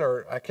 trillion,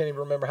 or I can't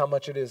even remember how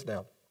much it is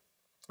now,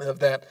 of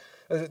that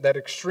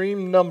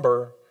extreme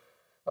number,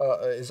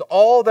 is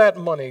all that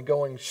money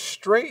going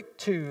straight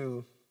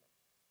to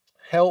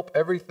help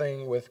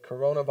everything with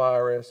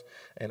coronavirus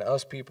and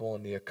us people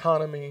in the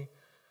economy,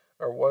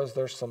 or was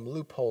there some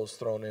loopholes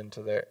thrown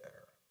into there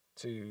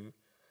to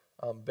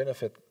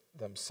benefit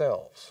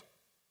themselves?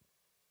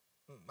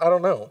 I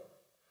don't know,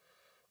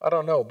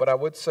 but I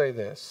would say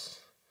this.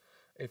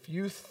 If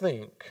you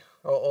think,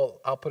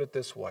 I'll put it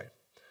this way.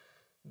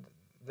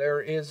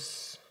 There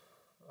is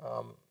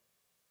a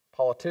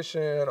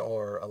politician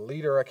or a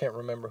leader, I can't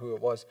remember who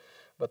it was,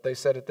 but they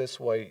said it this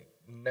way: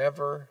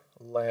 never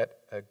let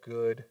a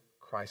good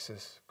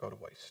crisis go to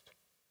waste.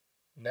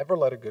 Never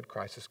let a good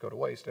crisis go to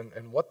waste.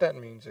 And what that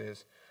means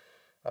is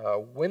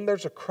when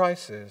there's a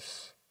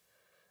crisis,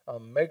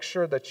 make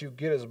sure that you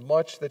get as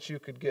much that you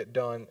could get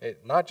done,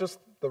 not just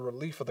the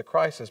relief of the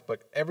crisis,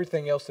 but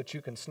everything else that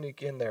you can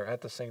sneak in there at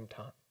the same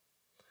time.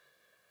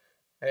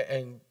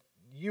 And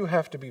you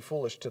have to be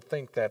foolish to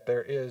think that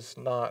there is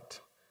not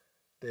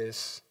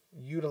this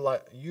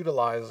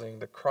utilizing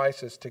the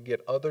crisis to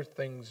get other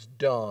things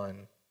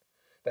done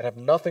that have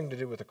nothing to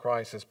do with the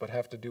crisis but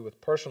have to do with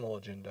personal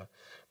agenda.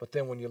 But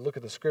then when you look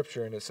at the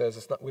scripture and it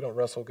says we don't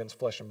wrestle against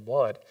flesh and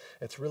blood,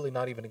 it's really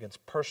not even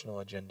against personal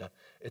agenda.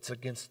 It's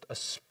against a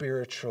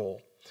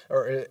spiritual,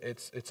 or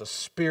it's a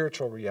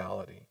spiritual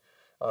reality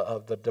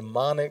of the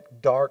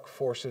demonic dark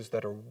forces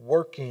that are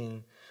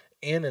working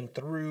in and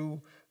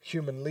through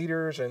human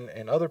leaders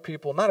and other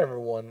people, not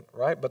everyone,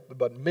 right?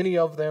 But many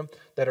of them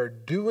that are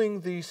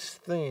doing these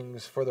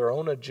things for their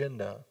own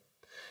agenda.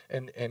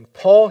 And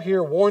Paul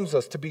here warns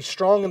us to be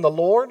strong in the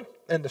Lord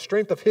and the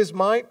strength of His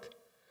might,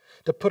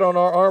 to put on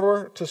our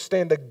armor to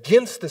stand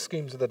against the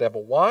schemes of the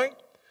devil. Why?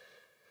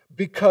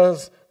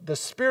 Because the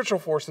spiritual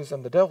forces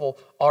and the devil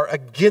are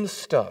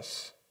against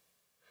us.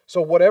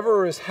 So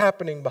whatever is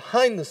happening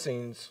behind the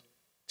scenes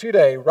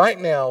today, right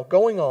now,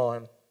 going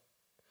on,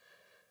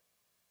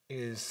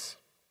 is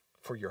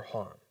for your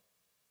harm.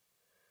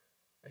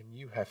 And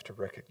you have to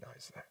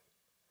recognize that.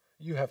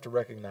 You have to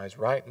recognize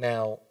right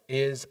now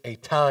is a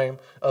time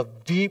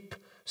of deep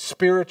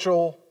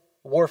spiritual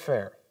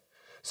warfare.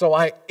 So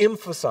I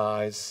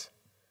emphasize,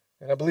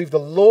 and I believe the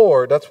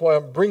Lord, that's why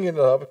I'm bringing it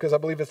up, because I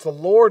believe it's the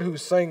Lord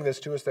who's saying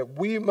this to us, that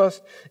we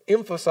must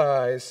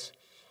emphasize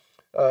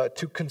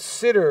to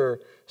consider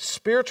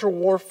spiritual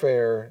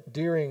warfare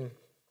during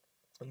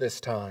this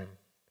time.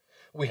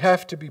 We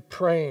have to be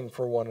praying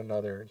for one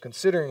another and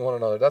considering one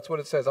another. That's what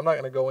it says. I'm not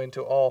going to go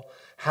into all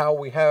how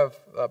we have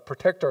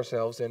protect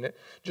ourselves in it.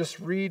 Just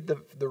read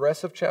the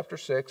rest of chapter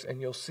 6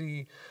 and you'll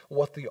see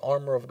what the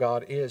armor of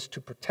God is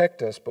to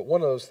protect us. But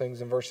one of those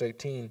things in verse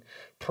 18,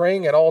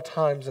 praying at all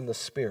times in the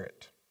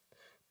Spirit.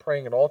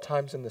 Praying at all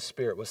times in the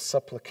Spirit with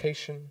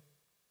supplication.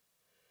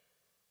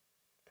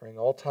 Praying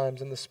all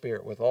times in the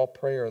Spirit with all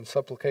prayer and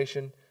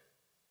supplication.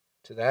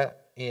 To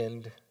that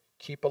end,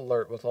 keep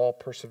alert with all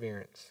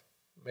perseverance,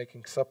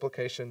 making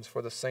supplications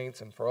for the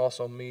saints and for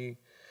also me.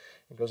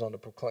 It goes on to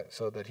proclaim,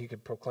 so that he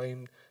could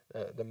proclaim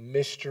the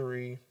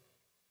mystery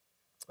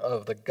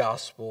of the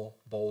gospel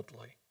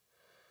boldly.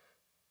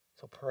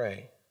 So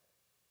pray.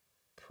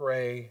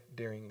 Pray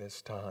during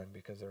this time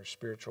because there's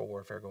spiritual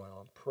warfare going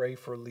on. Pray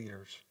for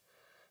leaders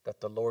that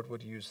the Lord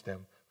would use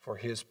them for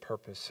His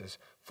purposes,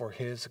 for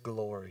His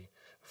glory,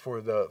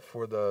 for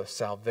the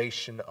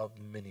salvation of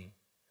many,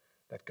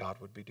 that God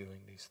would be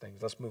doing these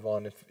things. Let's move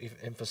on.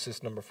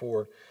 Emphasis number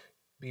 4,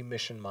 be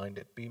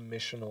mission-minded. Be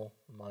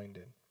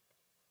missional-minded.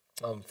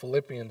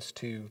 Philippians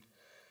 2.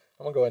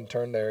 I'm going to go ahead and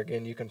turn there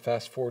again. You can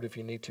fast forward if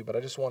you need to, but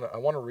I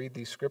want to read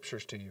these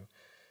scriptures to you.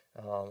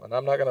 And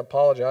I'm not going to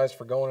apologize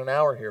for going an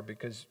hour here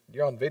because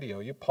you're on video.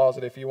 You pause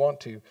it if you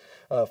want to.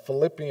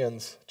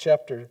 Philippians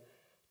chapter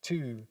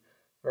 2,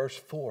 verse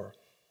 4.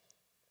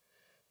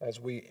 As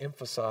we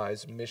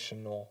emphasize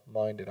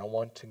missional-minded, I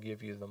want to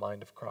give you the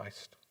mind of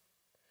Christ.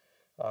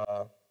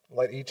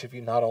 Let each of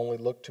you not only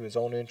look to his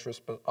own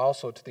interest, but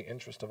also to the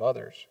interest of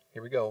others.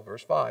 Here we go,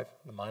 verse 5,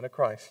 the mind of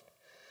Christ.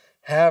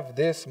 Have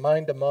this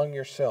mind among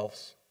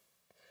yourselves,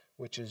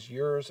 which is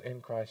yours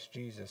in Christ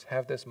Jesus.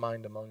 Have this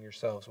mind among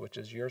yourselves, which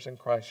is yours in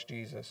Christ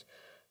Jesus,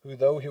 who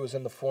though he was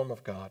in the form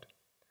of God,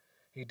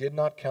 he did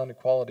not count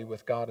equality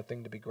with God a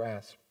thing to be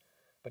grasped,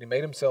 but he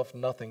made himself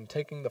nothing,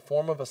 taking the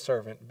form of a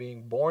servant,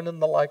 being born in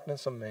the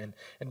likeness of men,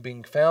 and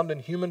being found in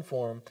human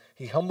form,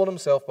 he humbled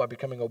himself by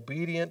becoming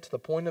obedient to the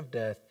point of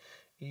death,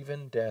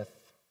 even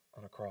death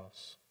on a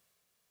cross.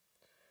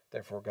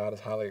 Therefore God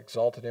has highly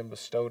exalted him,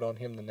 bestowed on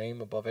him the name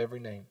above every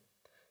name,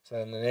 so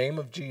that in the name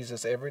of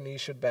Jesus every knee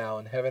should bow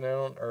in heaven and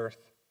on earth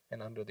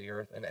and under the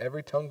earth, and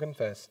every tongue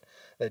confess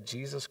that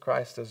Jesus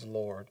Christ is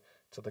Lord,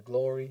 to the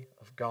glory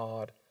of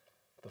God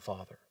the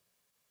Father.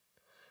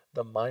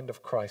 The mind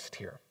of Christ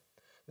here.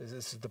 This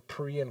is the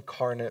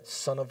pre-incarnate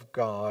Son of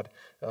God.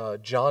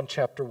 John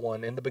chapter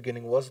 1, in the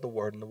beginning was the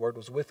Word, and the Word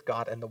was with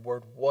God, and the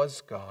Word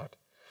was God.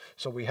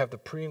 So we have the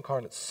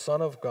pre-incarnate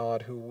Son of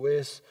God who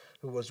was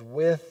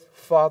with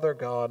Father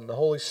God and the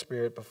Holy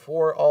Spirit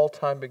before all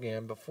time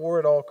began, before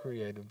it all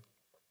created.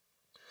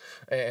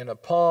 And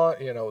upon,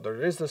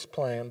 there is this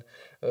plan,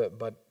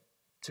 but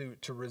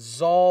to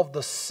resolve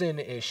the sin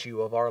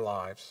issue of our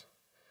lives,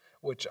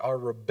 which our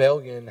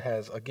rebellion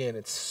has, again,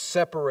 it's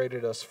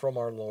separated us from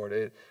our Lord.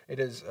 It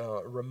has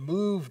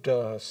removed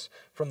us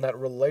from that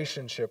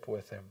relationship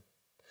with Him.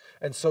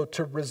 And so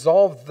to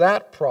resolve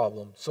that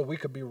problem, so we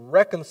could be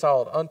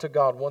reconciled unto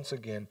God once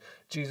again,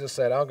 Jesus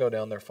said, I'll go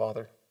down there,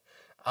 Father.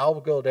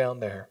 I'll go down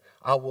there.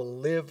 I will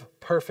live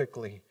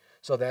perfectly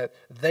so that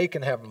they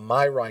can have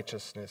my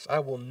righteousness. I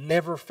will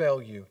never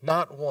fail you,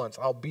 not once.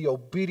 I'll be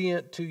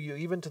obedient to you,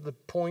 even to the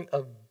point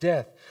of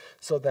death,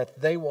 so that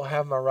they will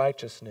have my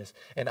righteousness.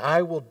 And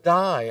I will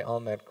die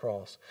on that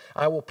cross.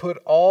 I will put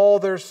all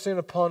their sin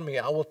upon me.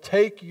 I will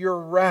take your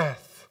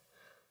wrath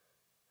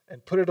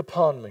and put it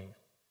upon me,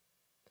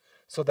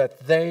 so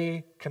that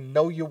they can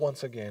know you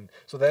once again,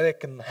 so that they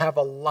can have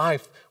a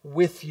life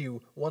with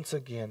you once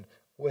again,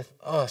 with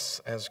us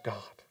as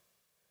God.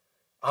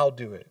 I'll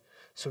do it.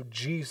 So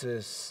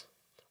Jesus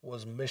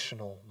was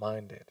missional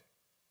minded.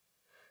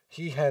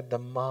 He had the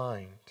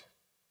mind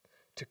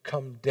to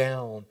come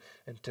down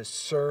and to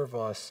serve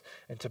us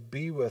and to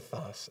be with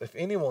us. If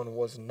anyone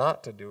was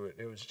not to do it,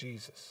 it was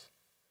Jesus.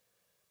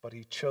 But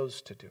He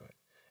chose to do it.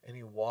 And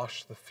He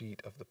washed the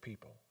feet of the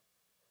people,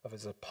 of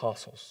His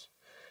apostles.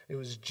 It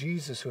was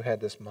Jesus who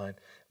had this mind.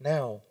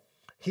 Now,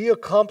 He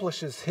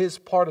accomplishes His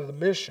part of the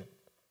mission.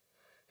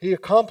 He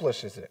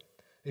accomplishes it.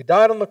 He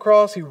died on the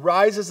cross. He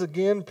rises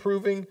again,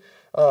 proving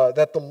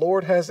that the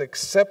Lord has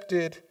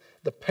accepted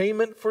the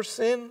payment for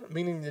sin,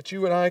 meaning that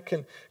you and I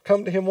can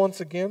come to Him once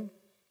again.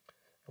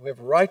 We have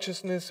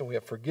righteousness and we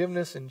have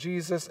forgiveness in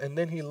Jesus. And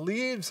then He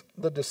leaves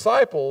the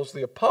disciples,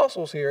 the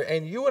apostles here,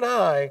 and you and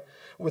I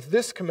with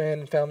this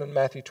command found in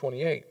Matthew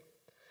 28.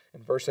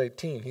 In verse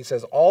 18, He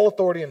says, all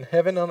authority in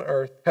heaven and on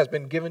earth has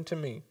been given to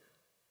me.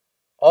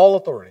 All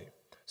authority.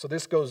 So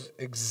this goes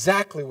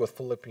exactly with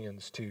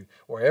Philippians 2,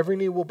 where every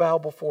knee will bow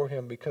before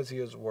Him because He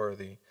is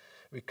worthy,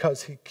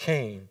 because He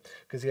came,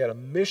 because He had a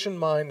mission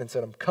mind and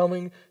said, I'm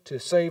coming to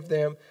save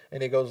them.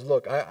 And He goes,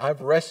 look,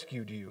 I've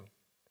rescued you.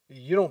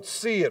 You don't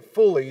see it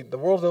fully. The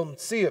world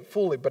doesn't see it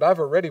fully, but I've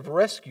already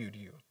rescued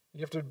you. You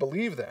have to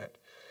believe that.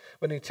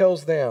 But He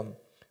tells them,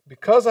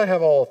 because I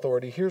have all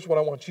authority, here's what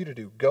I want you to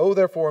do. Go,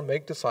 therefore, and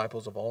make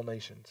disciples of all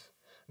nations.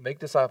 Make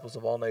disciples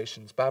of all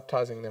nations,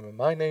 baptizing them in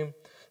my name,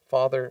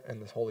 Father,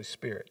 and the Holy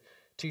Spirit,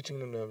 teaching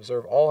them to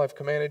observe all I've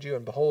commanded you,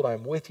 and behold, I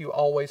am with you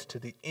always to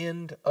the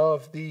end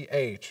of the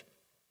age.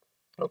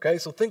 Okay,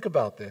 so think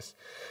about this.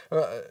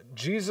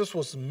 Jesus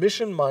was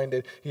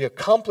mission-minded. He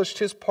accomplished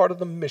his part of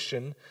the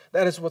mission.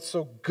 That is what's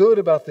so good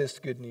about this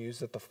good news,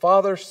 that the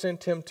Father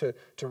sent him to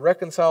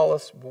reconcile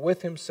us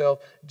with himself.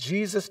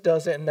 Jesus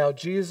does it, and now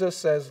Jesus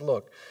says,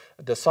 look,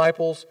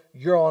 disciples,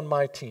 you're on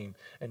my team.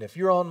 And if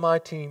you're on my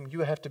team,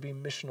 you have to be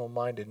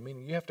missional-minded,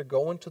 meaning you have to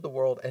go into the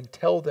world and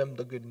tell them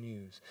the good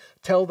news.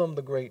 Tell them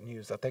the great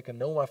news, that they can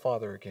know my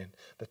Father again,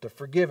 that they're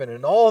forgiven,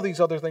 and all these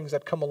other things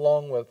that come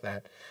along with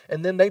that.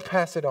 And then they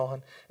pass it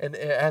on. And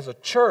as a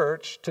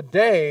church,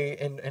 today,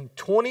 in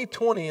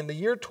 2020, in the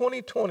year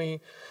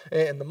 2020,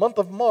 in the month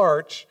of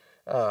March,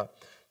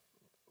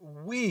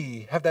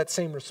 we have that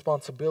same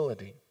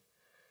responsibility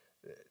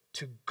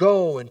to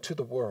go into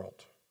the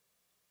world.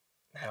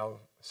 Now,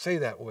 say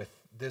that with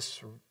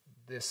this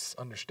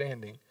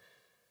understanding.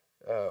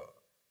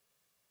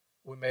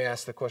 We may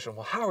ask the question,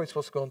 well, how are we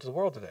supposed to go into the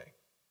world today?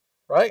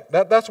 Right?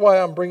 That's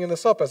why I'm bringing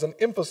this up as an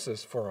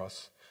emphasis for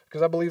us,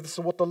 because I believe this is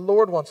what the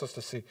Lord wants us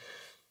to see.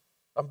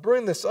 I'm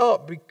bringing this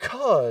up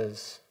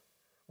because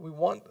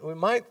we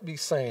might be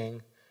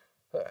saying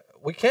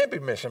we can't be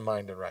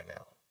mission-minded right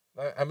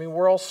now. I mean,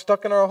 we're all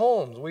stuck in our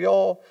homes.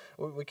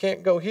 We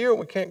can't go here,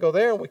 we can't go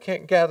there, we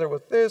can't gather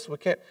with this, we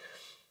can't.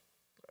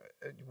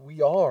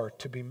 We are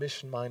to be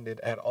mission-minded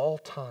at all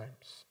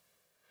times.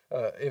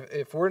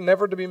 If we're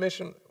never to be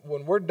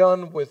when we're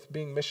done with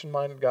being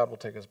mission-minded, God will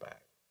take us back.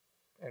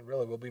 And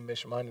really, we'll be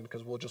mission-minded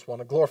because we'll just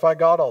want to glorify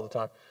God all the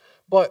time.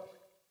 But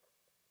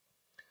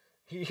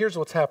here's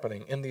what's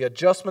happening. In the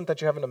adjustment that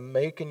you're having to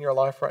make in your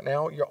life right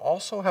now, you're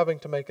also having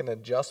to make an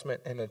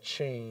adjustment and a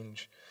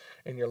change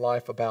in your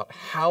life about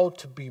how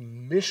to be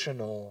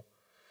missional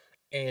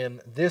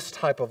in this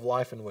type of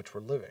life in which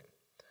we're living.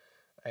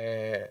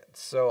 And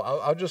so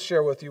I'll just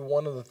share with you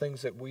one of the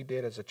things that we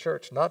did as a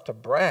church, not to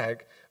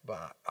brag,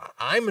 but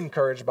I'm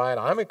encouraged by it.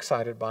 I'm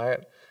excited by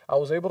it. I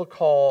was able to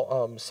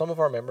call some of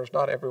our members,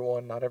 not every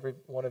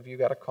one of you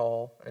got a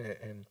call,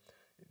 and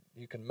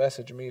you can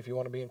message me if you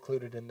want to be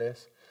included in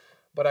this.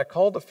 But I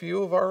called a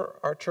few of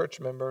our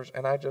church members,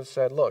 and I just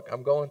said, look,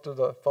 I'm going through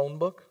the phone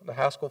book, the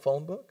Haskell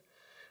phone book,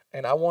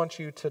 and I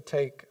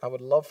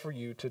would love for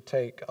you to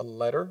take a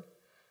letter,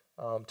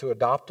 to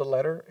adopt a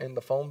letter in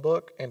the phone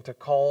book and to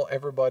call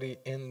everybody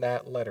in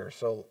that letter.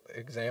 So,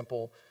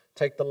 example,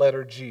 take the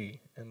letter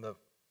G in the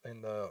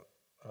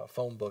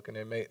phone book, and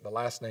the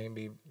last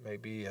name may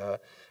be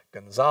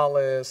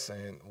Gonzalez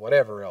and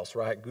whatever else,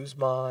 right?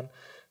 Guzman,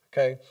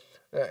 okay?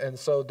 And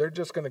so they're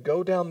just going to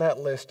go down that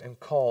list and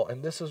call,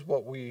 and this is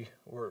what we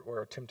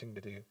were attempting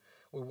to do.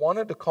 We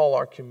wanted to call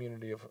our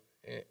community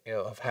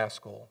of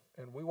Haskell,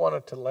 and we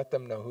wanted to let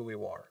them know who we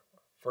were.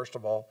 First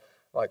of all,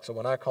 so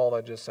when I called, I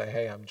just say,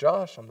 hey, I'm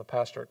Josh. I'm the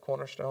pastor at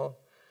Cornerstone.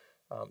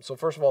 So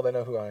first of all, they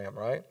know who I am,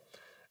 right?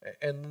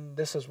 And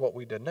this is what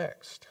we did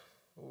next.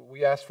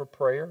 We asked for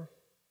prayer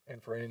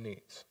and for any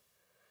needs.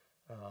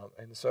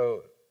 And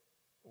so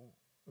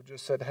we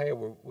just said, hey,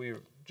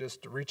 we're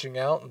just reaching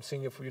out and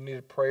seeing if we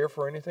needed prayer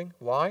for anything.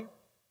 Why?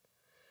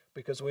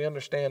 Because we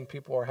understand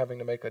people are having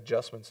to make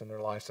adjustments in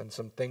their lives, and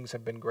some things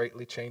have been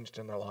greatly changed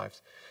in their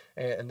lives.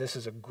 And this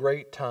is a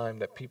great time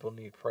that people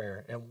need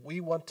prayer. And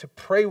we want to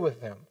pray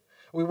with them.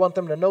 We want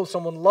them to know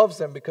someone loves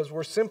them because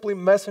we're simply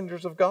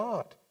messengers of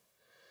God.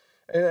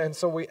 And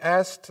so we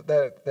asked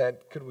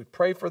that could we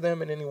pray for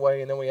them in any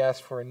way, and then we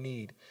asked for a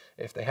need,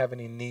 if they have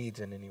any needs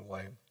in any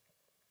way.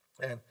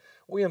 And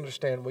we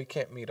understand we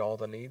can't meet all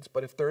the needs,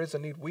 but if there is a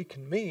need we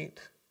can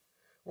meet,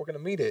 we're going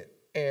to meet it.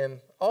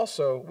 And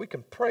also, we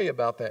can pray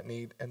about that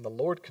need, and the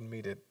Lord can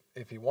meet it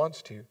if He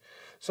wants to.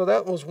 So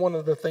that was one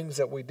of the things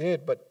that we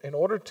did. But in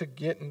order to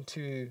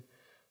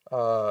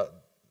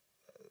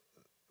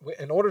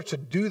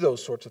do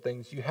those sorts of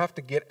things, you have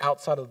to get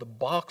outside of the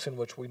box in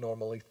which we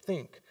normally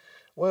think.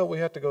 Well, we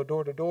have to go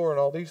door to door and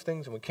all these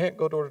things, and we can't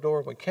go door to door,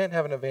 and we can't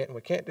have an event, and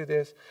we can't do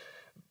this.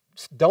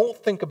 Don't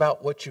think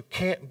about what you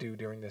can't do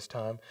during this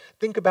time.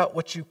 Think about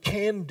what you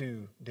can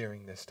do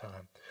during this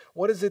time.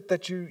 What is it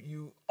that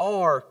you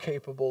are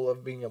capable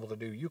of being able to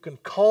do? You can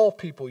call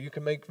people, you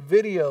can make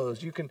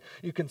videos, you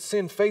can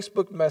send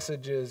Facebook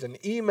messages and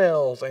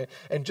emails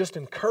and just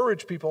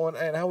encourage people.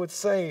 And I would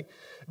say,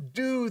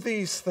 do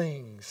these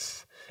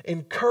things.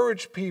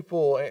 Encourage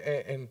people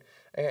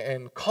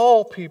and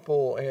call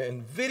people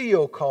and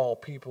video call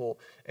people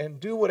and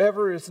do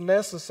whatever is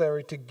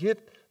necessary to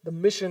get the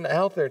mission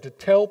out there, to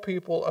tell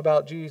people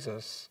about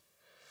Jesus.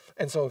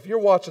 And so if you're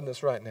watching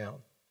this right now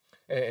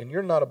and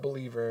you're not a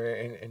believer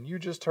and you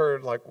just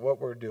heard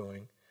what we're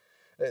doing,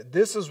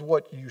 this is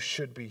what you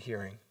should be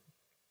hearing.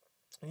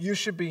 You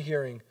should be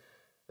hearing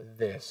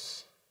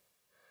this,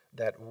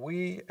 that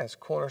we as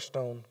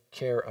Cornerstone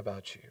care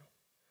about you,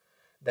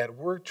 that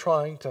we're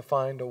trying to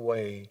find a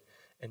way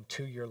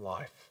into your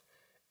life,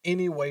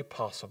 any way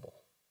possible.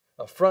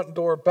 A front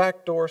door,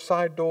 back door,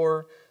 side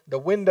door, the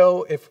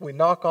window, if we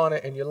knock on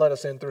it and you let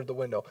us in through the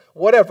window.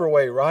 Whatever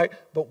way, right?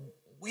 But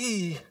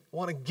we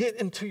want to get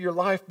into your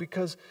life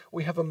because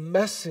we have a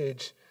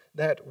message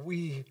that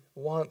we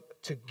want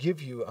to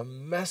give you, a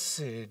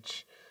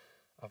message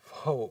of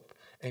hope,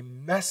 a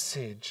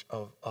message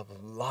of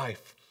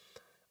life.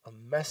 a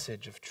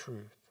message of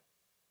truth.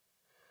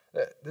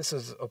 This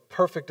is a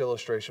perfect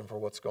illustration for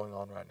what's going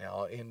on right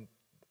now in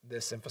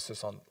this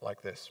emphasis on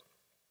like this.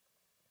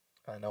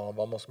 I know I've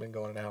almost been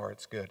going an hour.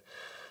 It's good.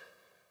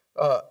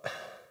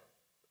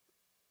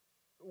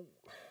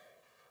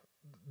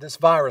 This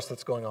virus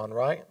that's going on,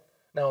 right?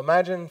 Now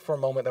imagine for a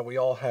moment that we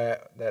all had,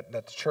 that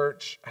the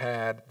church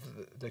had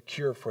the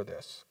cure for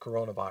this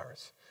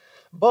coronavirus.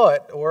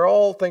 But we're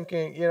all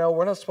thinking,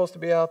 we're not supposed to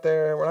be out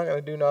there. We're not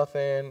going to do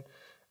nothing.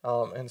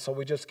 And so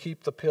we just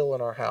keep the pill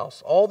in our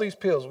house. All these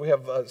pills, we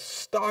have a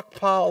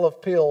stockpile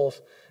of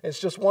pills. It's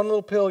just one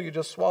little pill. You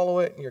just swallow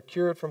it and you're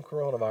cured from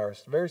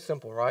coronavirus. Very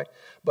simple, right?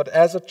 But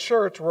as a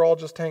church, we're all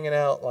just hanging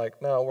out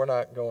like, no, we're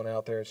not going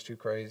out there. It's too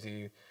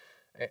crazy.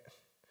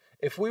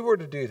 If we were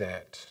to do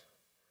that,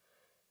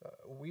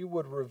 we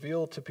would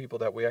reveal to people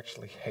that we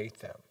actually hate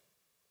them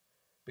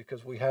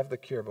because we have the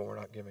cure, but we're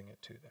not giving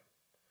it to them.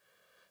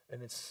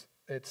 And it's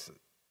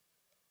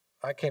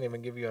I can't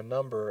even give you a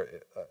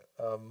number,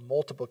 a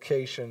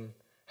multiplication,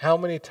 how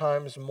many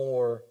times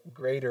more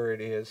greater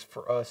it is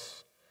for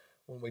us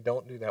when we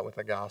don't do that with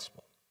the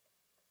gospel.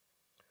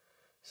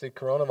 See,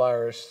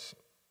 coronavirus,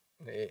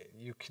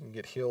 you can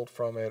get healed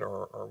from it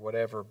or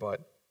whatever,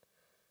 but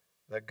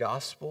the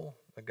gospel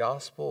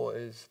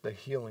is the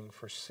healing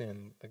for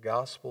sin. The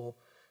gospel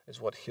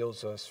is what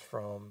heals us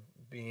from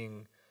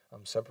being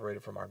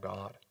separated from our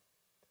God.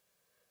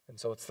 And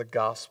so it's the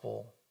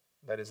gospel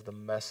that is the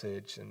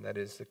message, and that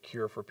is the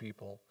cure for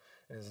people,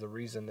 and is the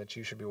reason that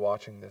you should be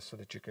watching this so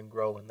that you can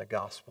grow in the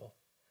gospel.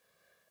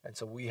 And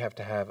so we have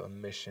to have a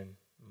mission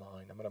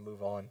mind. I'm going to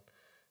move on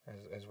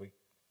as we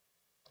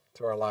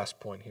to our last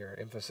point here.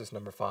 Emphasis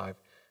number 5.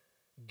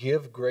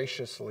 Give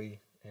graciously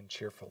and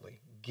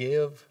cheerfully.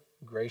 Give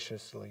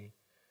graciously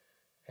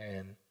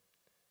and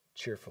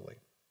cheerfully.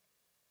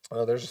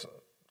 There's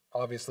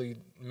obviously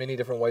many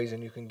different ways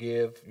and you can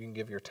give. You can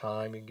give your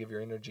time, you can give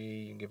your energy,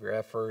 you can give your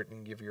effort, you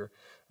can give your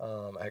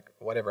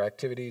whatever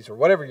activities or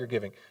whatever you're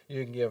giving,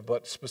 you can give.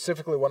 But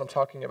specifically what I'm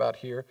talking about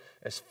here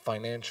is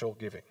financial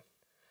giving.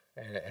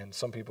 And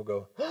some people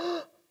go,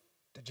 oh,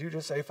 did you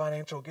just say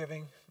financial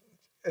giving?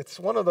 It's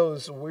one of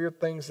those weird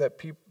things that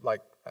people,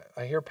 like,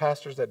 I hear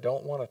pastors that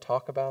don't want to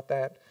talk about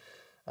that.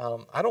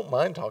 I don't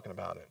mind talking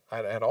about it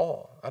at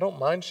all. I don't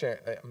mind sharing.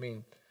 I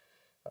mean,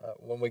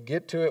 when we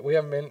get to it, we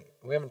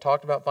haven't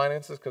talked about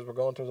finances because we're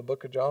going through the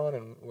book of John,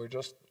 and we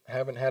just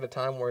haven't had a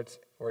time where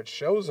it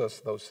shows us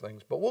those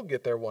things. But we'll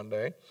get there one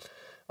day.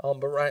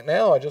 But right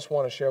now, I just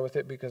want to share with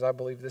it because I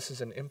believe this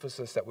is an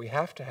emphasis that we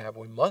have to have,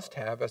 we must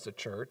have as a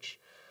church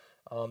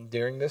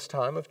during this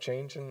time of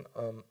change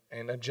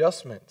and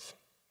adjustments.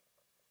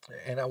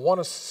 And I want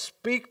to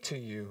speak to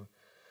you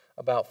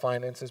about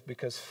finances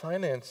because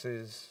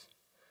finances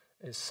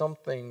is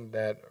something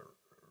that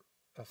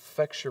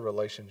affects your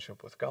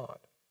relationship with God.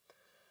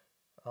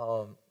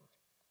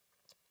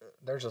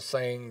 There's a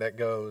saying that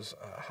goes,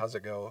 how's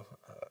it go?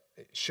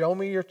 Show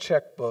me your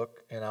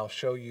checkbook and I'll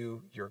show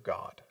you your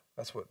God.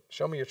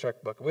 Show me your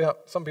checkbook.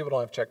 Some people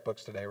don't have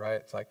checkbooks today, right?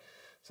 It's like,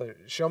 so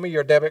show me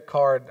your debit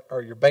card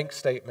or your bank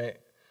statement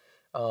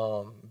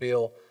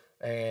bill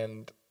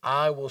and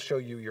I will show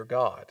you your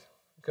God.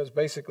 Because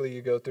basically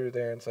you go through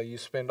there and say you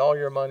spend all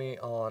your money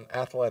on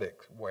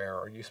athletic wear,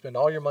 or you spend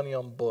all your money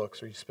on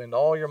books, or you spend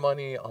all your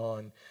money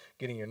on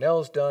getting your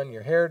nails done,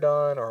 your hair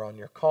done, or on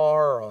your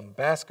car, or on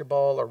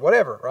basketball, or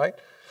whatever, right?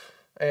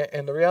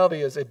 And the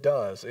reality is it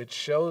does. It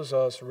shows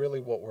us really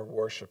what we're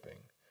worshiping,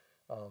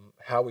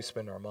 how we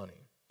spend our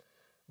money.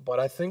 But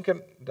I think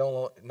it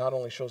not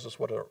only shows us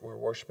what we're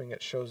worshiping,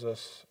 it shows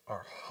us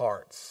our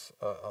hearts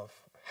of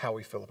how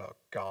we feel about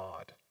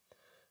God.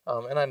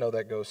 And I know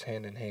that goes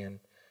hand in hand.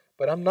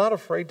 But I'm not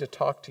afraid to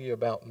talk to you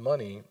about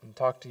money and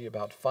talk to you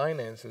about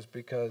finances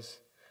because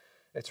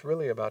it's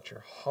really about your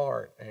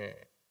heart.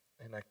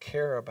 And I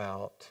care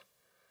about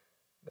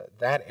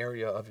that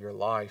area of your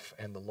life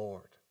and the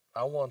Lord.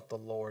 I want the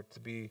Lord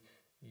to be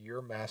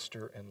your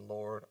master and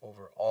Lord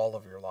over all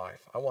of your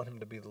life. I want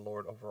him to be the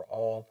Lord over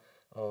all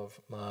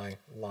of my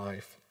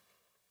life.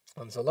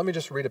 And so let me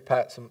just read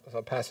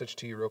a passage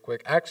to you real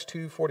quick. Acts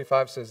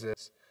 2:45 says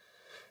this.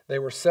 They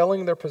were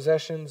selling their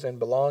possessions and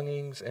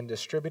belongings and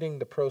distributing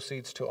the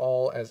proceeds to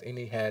all as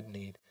any had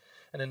need.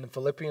 And in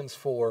Philippians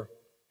 4,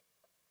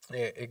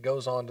 it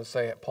goes on to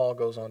say, Paul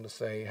goes on to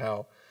say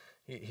how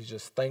he's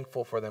just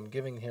thankful for them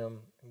giving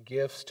him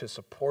gifts to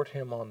support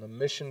him on the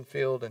mission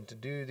field and to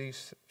do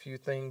these few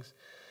things.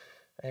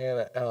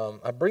 And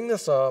I bring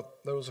this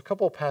up. There was a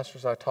couple of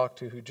pastors I talked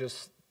to who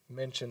just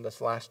mentioned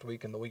this last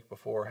week and the week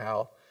before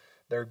how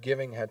their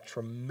giving had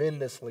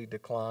tremendously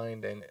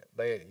declined, and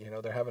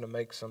they're having to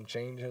make some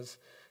changes,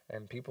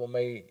 and people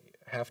may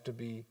have to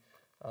be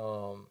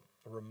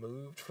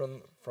removed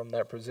from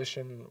that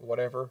position,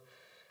 whatever.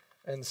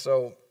 And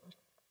so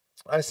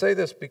I say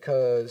this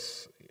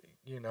because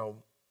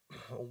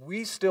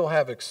we still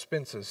have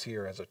expenses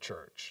here as a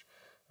church.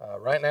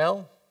 Right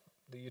now,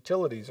 the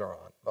utilities are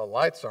on, the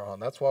lights are on.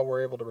 That's why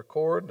we're able to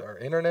record. Our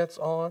internet's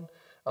on.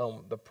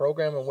 The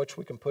program in which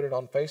we can put it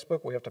on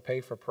Facebook, we have to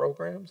pay for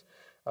programs.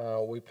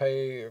 We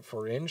pay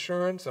for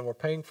insurance, and we're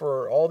paying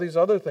for all these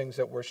other things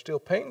that we're still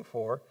paying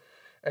for.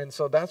 And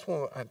so that's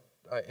when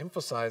I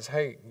emphasize,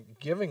 hey,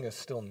 giving is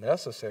still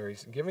necessary.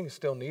 Giving is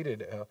still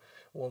needed.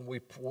 When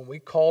we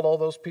called all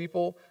those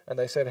people and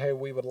they said, hey,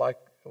 we would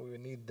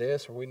need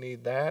this or we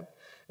need that,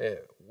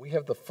 we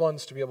have the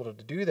funds to be able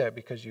to do that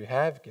because you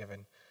have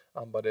given.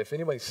 But if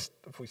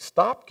we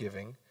stop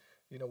giving,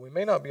 we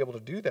may not be able to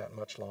do that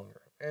much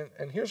longer.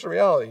 And here's the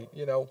reality,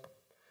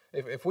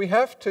 if we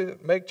have to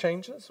make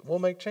changes, we'll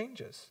make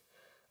changes.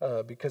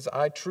 Because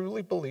I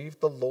truly believe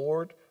the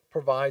Lord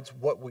provides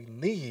what we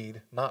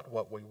need, not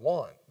what we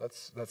want.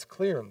 That's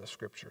clear in the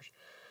scriptures.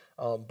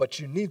 But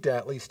you need to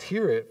at least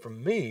hear it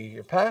from me,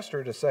 your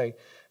pastor, to say,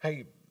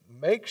 hey,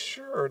 make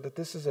sure that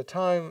this is a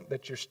time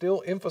that you're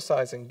still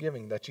emphasizing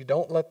giving, that you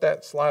don't let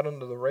that slide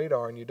under the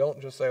radar and you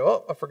don't just say,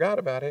 oh, I forgot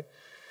about it.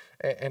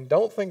 And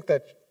don't think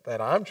that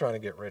I'm trying to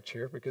get rich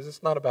here, because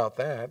it's not about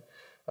that.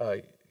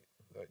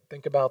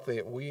 Think about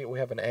we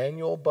have an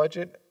annual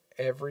budget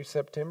every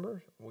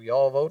September. We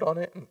all vote on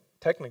it. And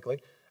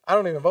technically, I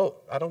don't even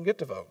vote. I don't get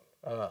to vote.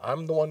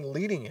 I'm the one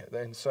leading it.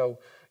 And so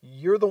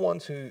you're the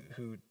ones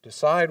who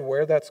decide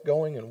where that's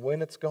going and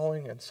when it's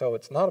going. And so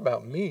it's not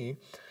about me.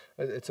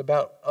 It's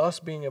about us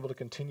being able to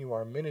continue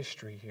our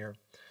ministry here.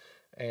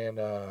 And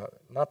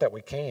not that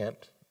we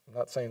can't. I'm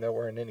not saying that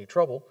we're in any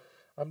trouble.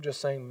 I'm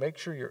just saying make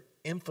sure you're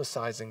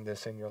emphasizing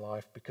this in your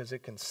life, because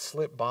it can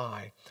slip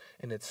by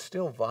and it's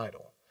still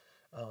vital.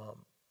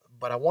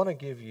 But I want to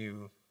give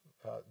you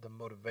the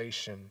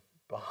motivation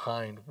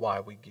behind why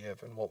we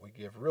give and what we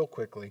give real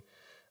quickly.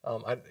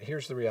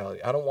 Here's the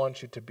reality. I don't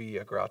want you to be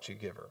a grouchy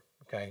giver,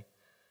 okay?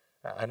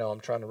 I know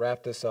I'm trying to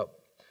wrap this up,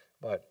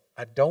 but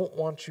I don't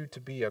want you to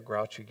be a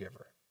grouchy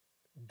giver.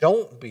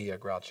 Don't be a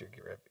grouchy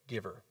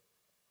giver.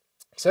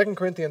 2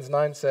 Corinthians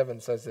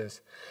 9:7 says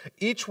this,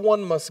 each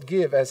one must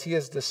give as he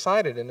has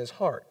decided in his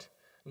heart,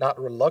 not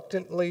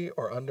reluctantly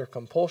or under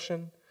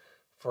compulsion,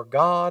 for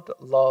God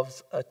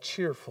loves a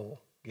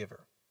cheerful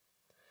giver.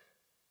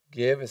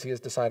 Give as he has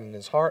decided in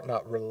his heart,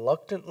 not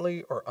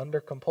reluctantly or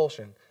under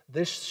compulsion.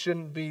 This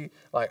shouldn't be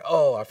like,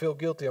 oh, I feel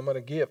guilty, I'm going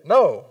to give.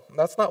 No,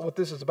 that's not what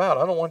this is about.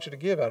 I don't want you to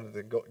give out of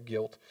the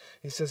guilt.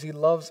 He says he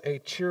loves a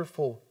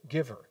cheerful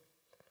giver.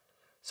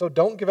 So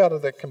don't give out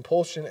of the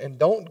compulsion, and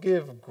don't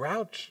give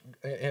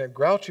in a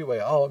grouchy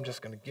way. Oh, I'm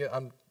just going to give.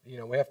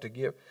 We have to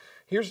give.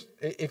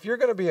 If you're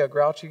going to be a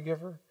grouchy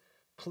giver,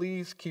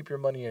 please keep your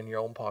money in your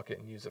own pocket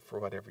and use it for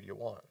whatever you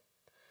want.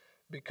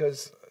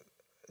 Because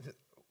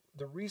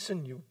the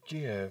reason you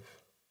give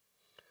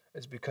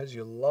is because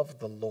you love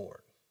the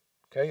Lord.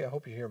 Okay, I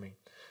hope you hear me.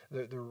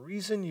 The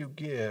reason you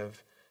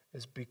give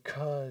is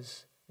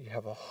because you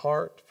have a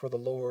heart for the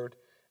Lord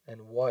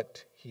and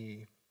what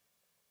He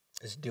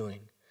is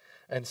doing.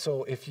 And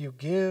so if you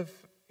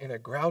give in a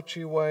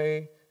grouchy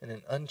way, in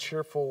an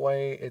uncheerful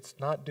way, it's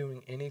not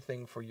doing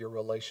anything for your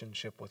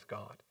relationship with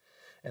God.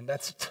 And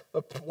that's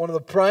one of the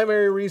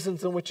primary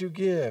reasons in which you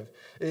give,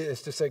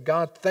 is to say,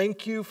 God,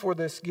 thank you for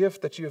this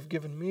gift that you have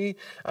given me.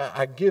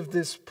 I give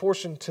this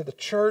portion to the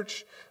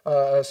church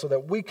so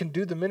that we can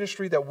do the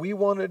ministry that we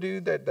want to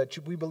do, that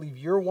we believe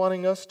you're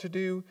wanting us to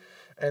do.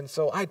 And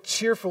so I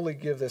cheerfully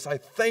give this. I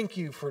thank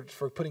you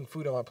for putting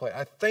food on my plate.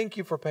 I thank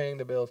you for paying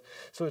the bills.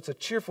 So it's a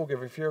cheerful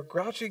giver. If you're a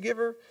grouchy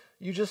giver,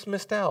 you just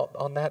missed out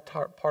on that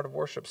part of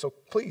worship. So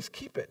please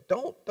keep it.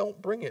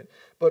 Don't bring it.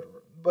 But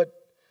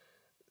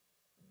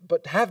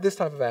have this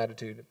type of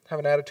attitude. Have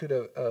an attitude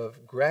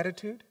of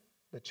gratitude,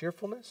 the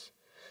cheerfulness,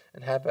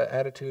 and have an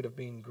attitude of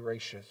being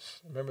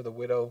gracious. Remember the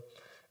widow,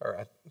 or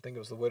I think it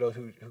was the widow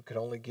who could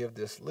only give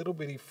this little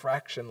bitty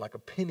fraction, like a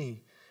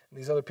penny, and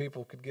these other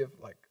people could give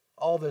like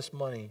all this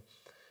money.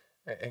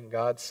 And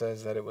God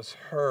says that it was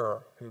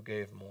her who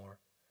gave more,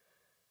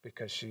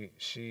 because she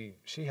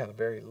had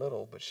very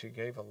little, but she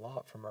gave a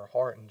lot from her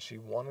heart, and she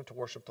wanted to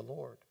worship the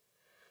Lord.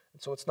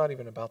 And so it's not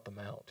even about the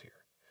amount here.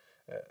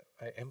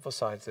 I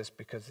emphasize this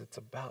because it's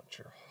about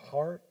your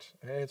heart,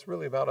 and it's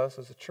really about us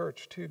as a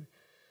church too,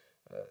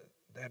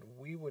 that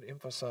we would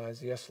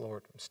emphasize, yes,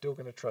 Lord, I'm still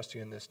going to trust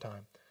you in this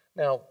time.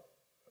 Now,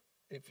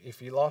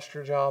 if you lost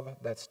your job,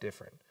 that's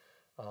different.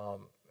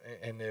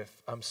 And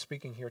if I'm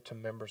speaking here to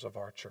members of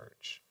our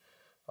church,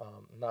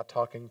 I'm not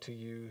talking to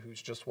you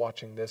who's just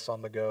watching this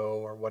on the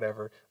go or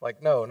whatever.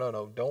 Like, no,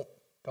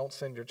 don't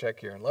send your check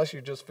here unless you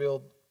just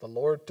feel the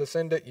Lord to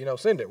send it.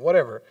 Send it,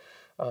 whatever.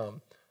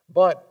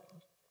 But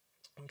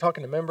I'm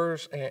talking to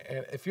members,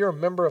 and if you're a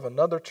member of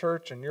another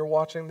church and you're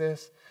watching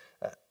this,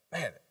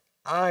 man,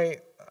 I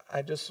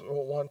just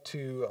want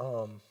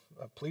to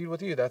plead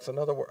with you. That's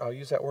another word. I'll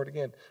use that word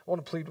again. I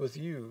want to plead with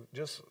you.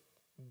 Just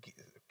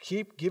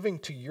keep giving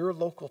to your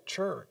local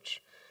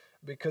church,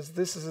 because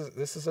this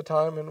is a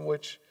time in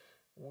which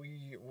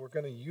we're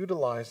going to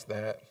utilize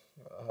that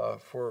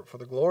for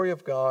the glory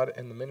of God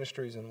and the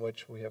ministries in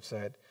which we have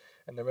said.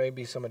 And there may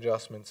be some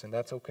adjustments, and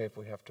that's okay if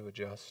we have to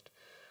adjust.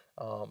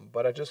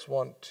 But I don't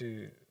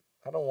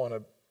want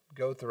to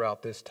go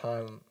throughout this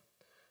time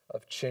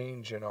of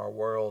change in our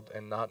world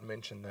and not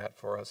mention that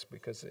for us,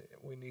 because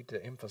we need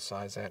to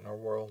emphasize that in our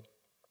world.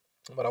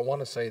 But I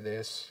want to say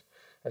this,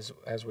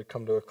 as we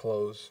come to a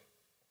close.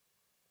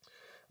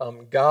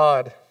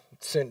 God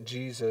sent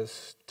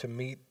Jesus to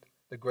meet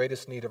the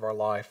greatest need of our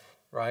life,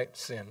 right?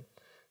 Sin.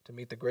 To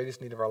meet the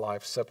greatest need of our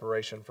life,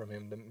 separation from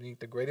Him. To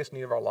meet the greatest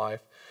need of our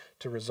life,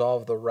 to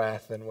resolve the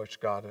wrath in which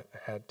God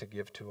had to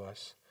give to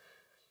us.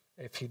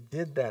 If He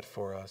did that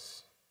for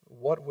us,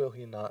 what will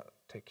He not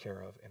take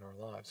care of in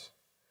our lives?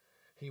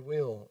 He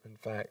will, in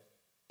fact,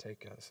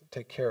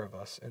 take care of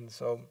us. And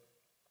so,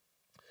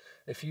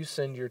 if you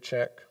send your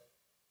check,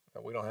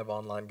 we don't have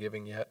online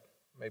giving yet,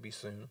 maybe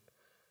soon,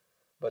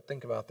 but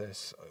think about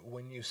this.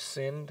 When you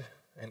send,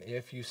 and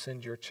if you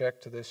send your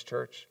check to this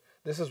church,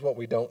 this is what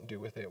we don't do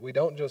with it. We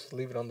don't just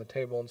leave it on the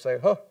table and say,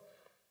 "Huh,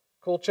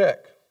 cool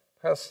check,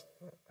 has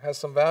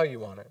some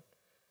value on it,"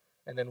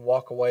 and then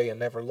walk away and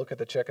never look at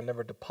the check and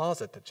never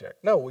deposit the check.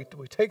 No, we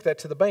take that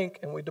to the bank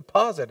and we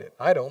deposit it.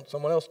 I don't,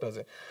 someone else does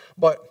it.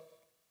 But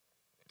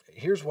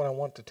here's what I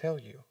want to tell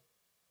you.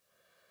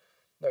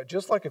 Now,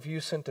 just like if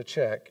you sent a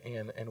check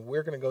and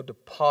we're going to go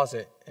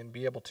deposit and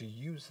be able to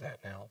use that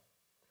now,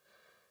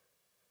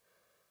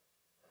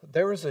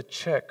 there is a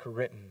check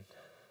written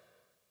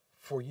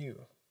for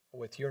you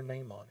with your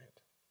name on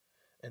it.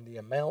 And the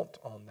amount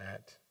on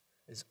that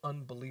is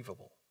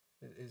unbelievable.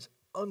 It is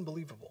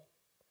unbelievable.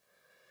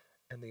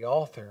 And the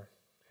author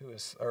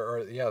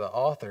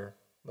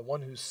the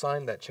one who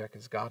signed that check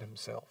is God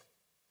Himself.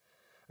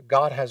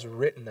 God has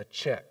written a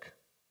check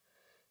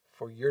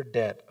for your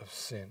debt of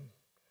sin,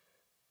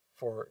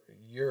 for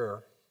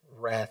your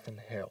wrath in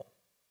hell.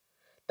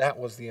 That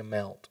was the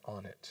amount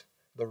on it.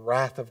 The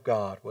wrath of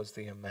God was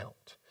the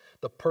amount.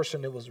 The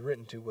person it was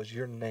written to was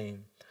your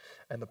name,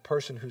 and the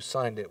person who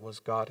signed it was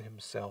God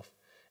Himself.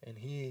 And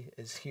He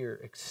is here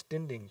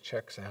extending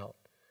checks out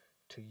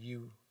to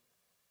you.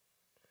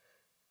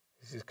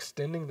 He's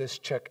extending this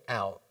check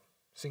out,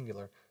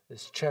 singular,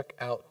 this check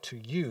out to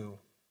you.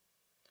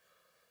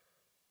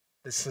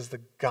 This is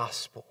the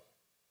gospel.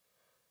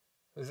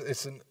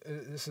 This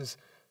is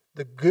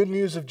the good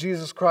news of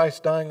Jesus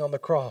Christ dying on the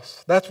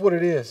cross. That's what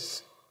it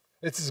is.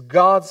 It's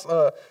God's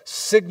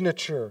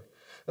signature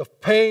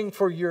of paying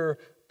for your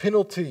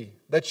penalty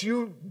that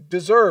you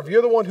deserve.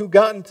 You're the one who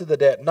got into the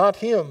debt, not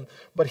Him,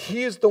 but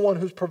He is the one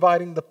who's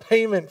providing the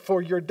payment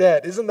for your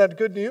debt. Isn't that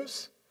good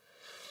news?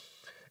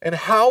 And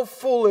how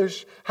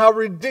foolish, how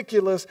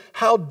ridiculous,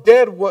 how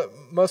dead what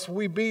must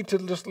we be to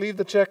just leave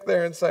the check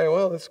there and say,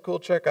 "Well, that's a cool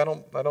check. I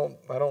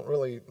don't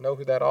really know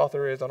who that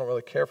author is. I don't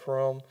really care for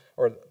him,"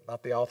 or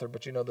not the author,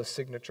 but the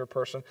signature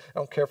person. "I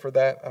don't care for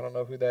that. I don't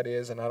know who that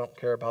is, and I don't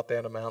care about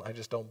that amount. I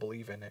just don't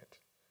believe in it."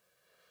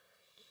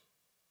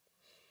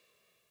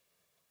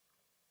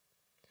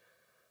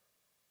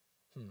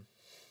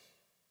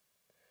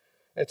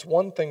 It's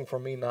one thing for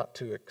me not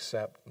to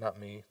accept, not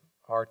me,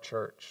 our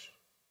church,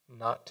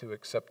 not to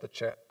accept the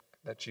check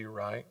that you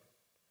write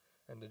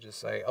and to just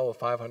say, "Oh,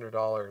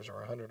 $500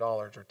 or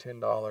 $100 or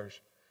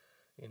 $10,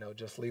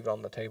 just leave it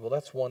on the table."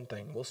 That's one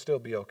thing. We'll still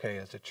be okay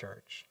as a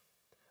church.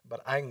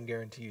 But I can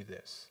guarantee you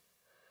this.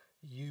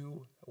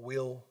 You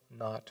will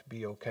not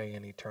be okay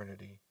in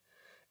eternity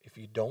if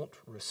you don't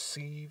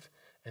receive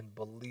and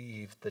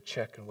believe the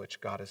check in which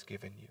God has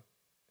given you.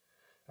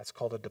 That's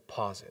called a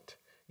deposit.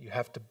 You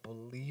have to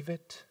believe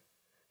it.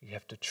 You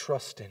have to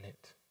trust in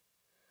it.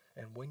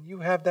 And when you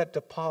have that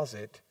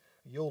deposit,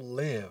 you'll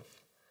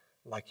live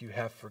like you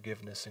have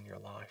forgiveness in your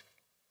life.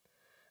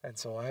 And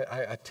so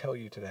I tell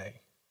you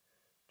today,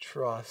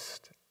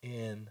 trust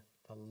in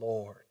the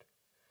Lord.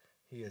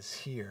 He is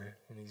here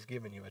and He's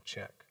given you a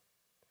check.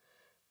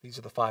 These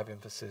are the 5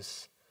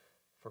 emphases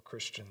for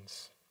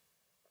Christians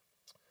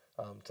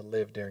to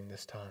live during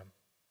this time.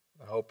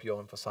 I hope you'll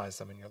emphasize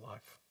them in your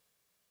life.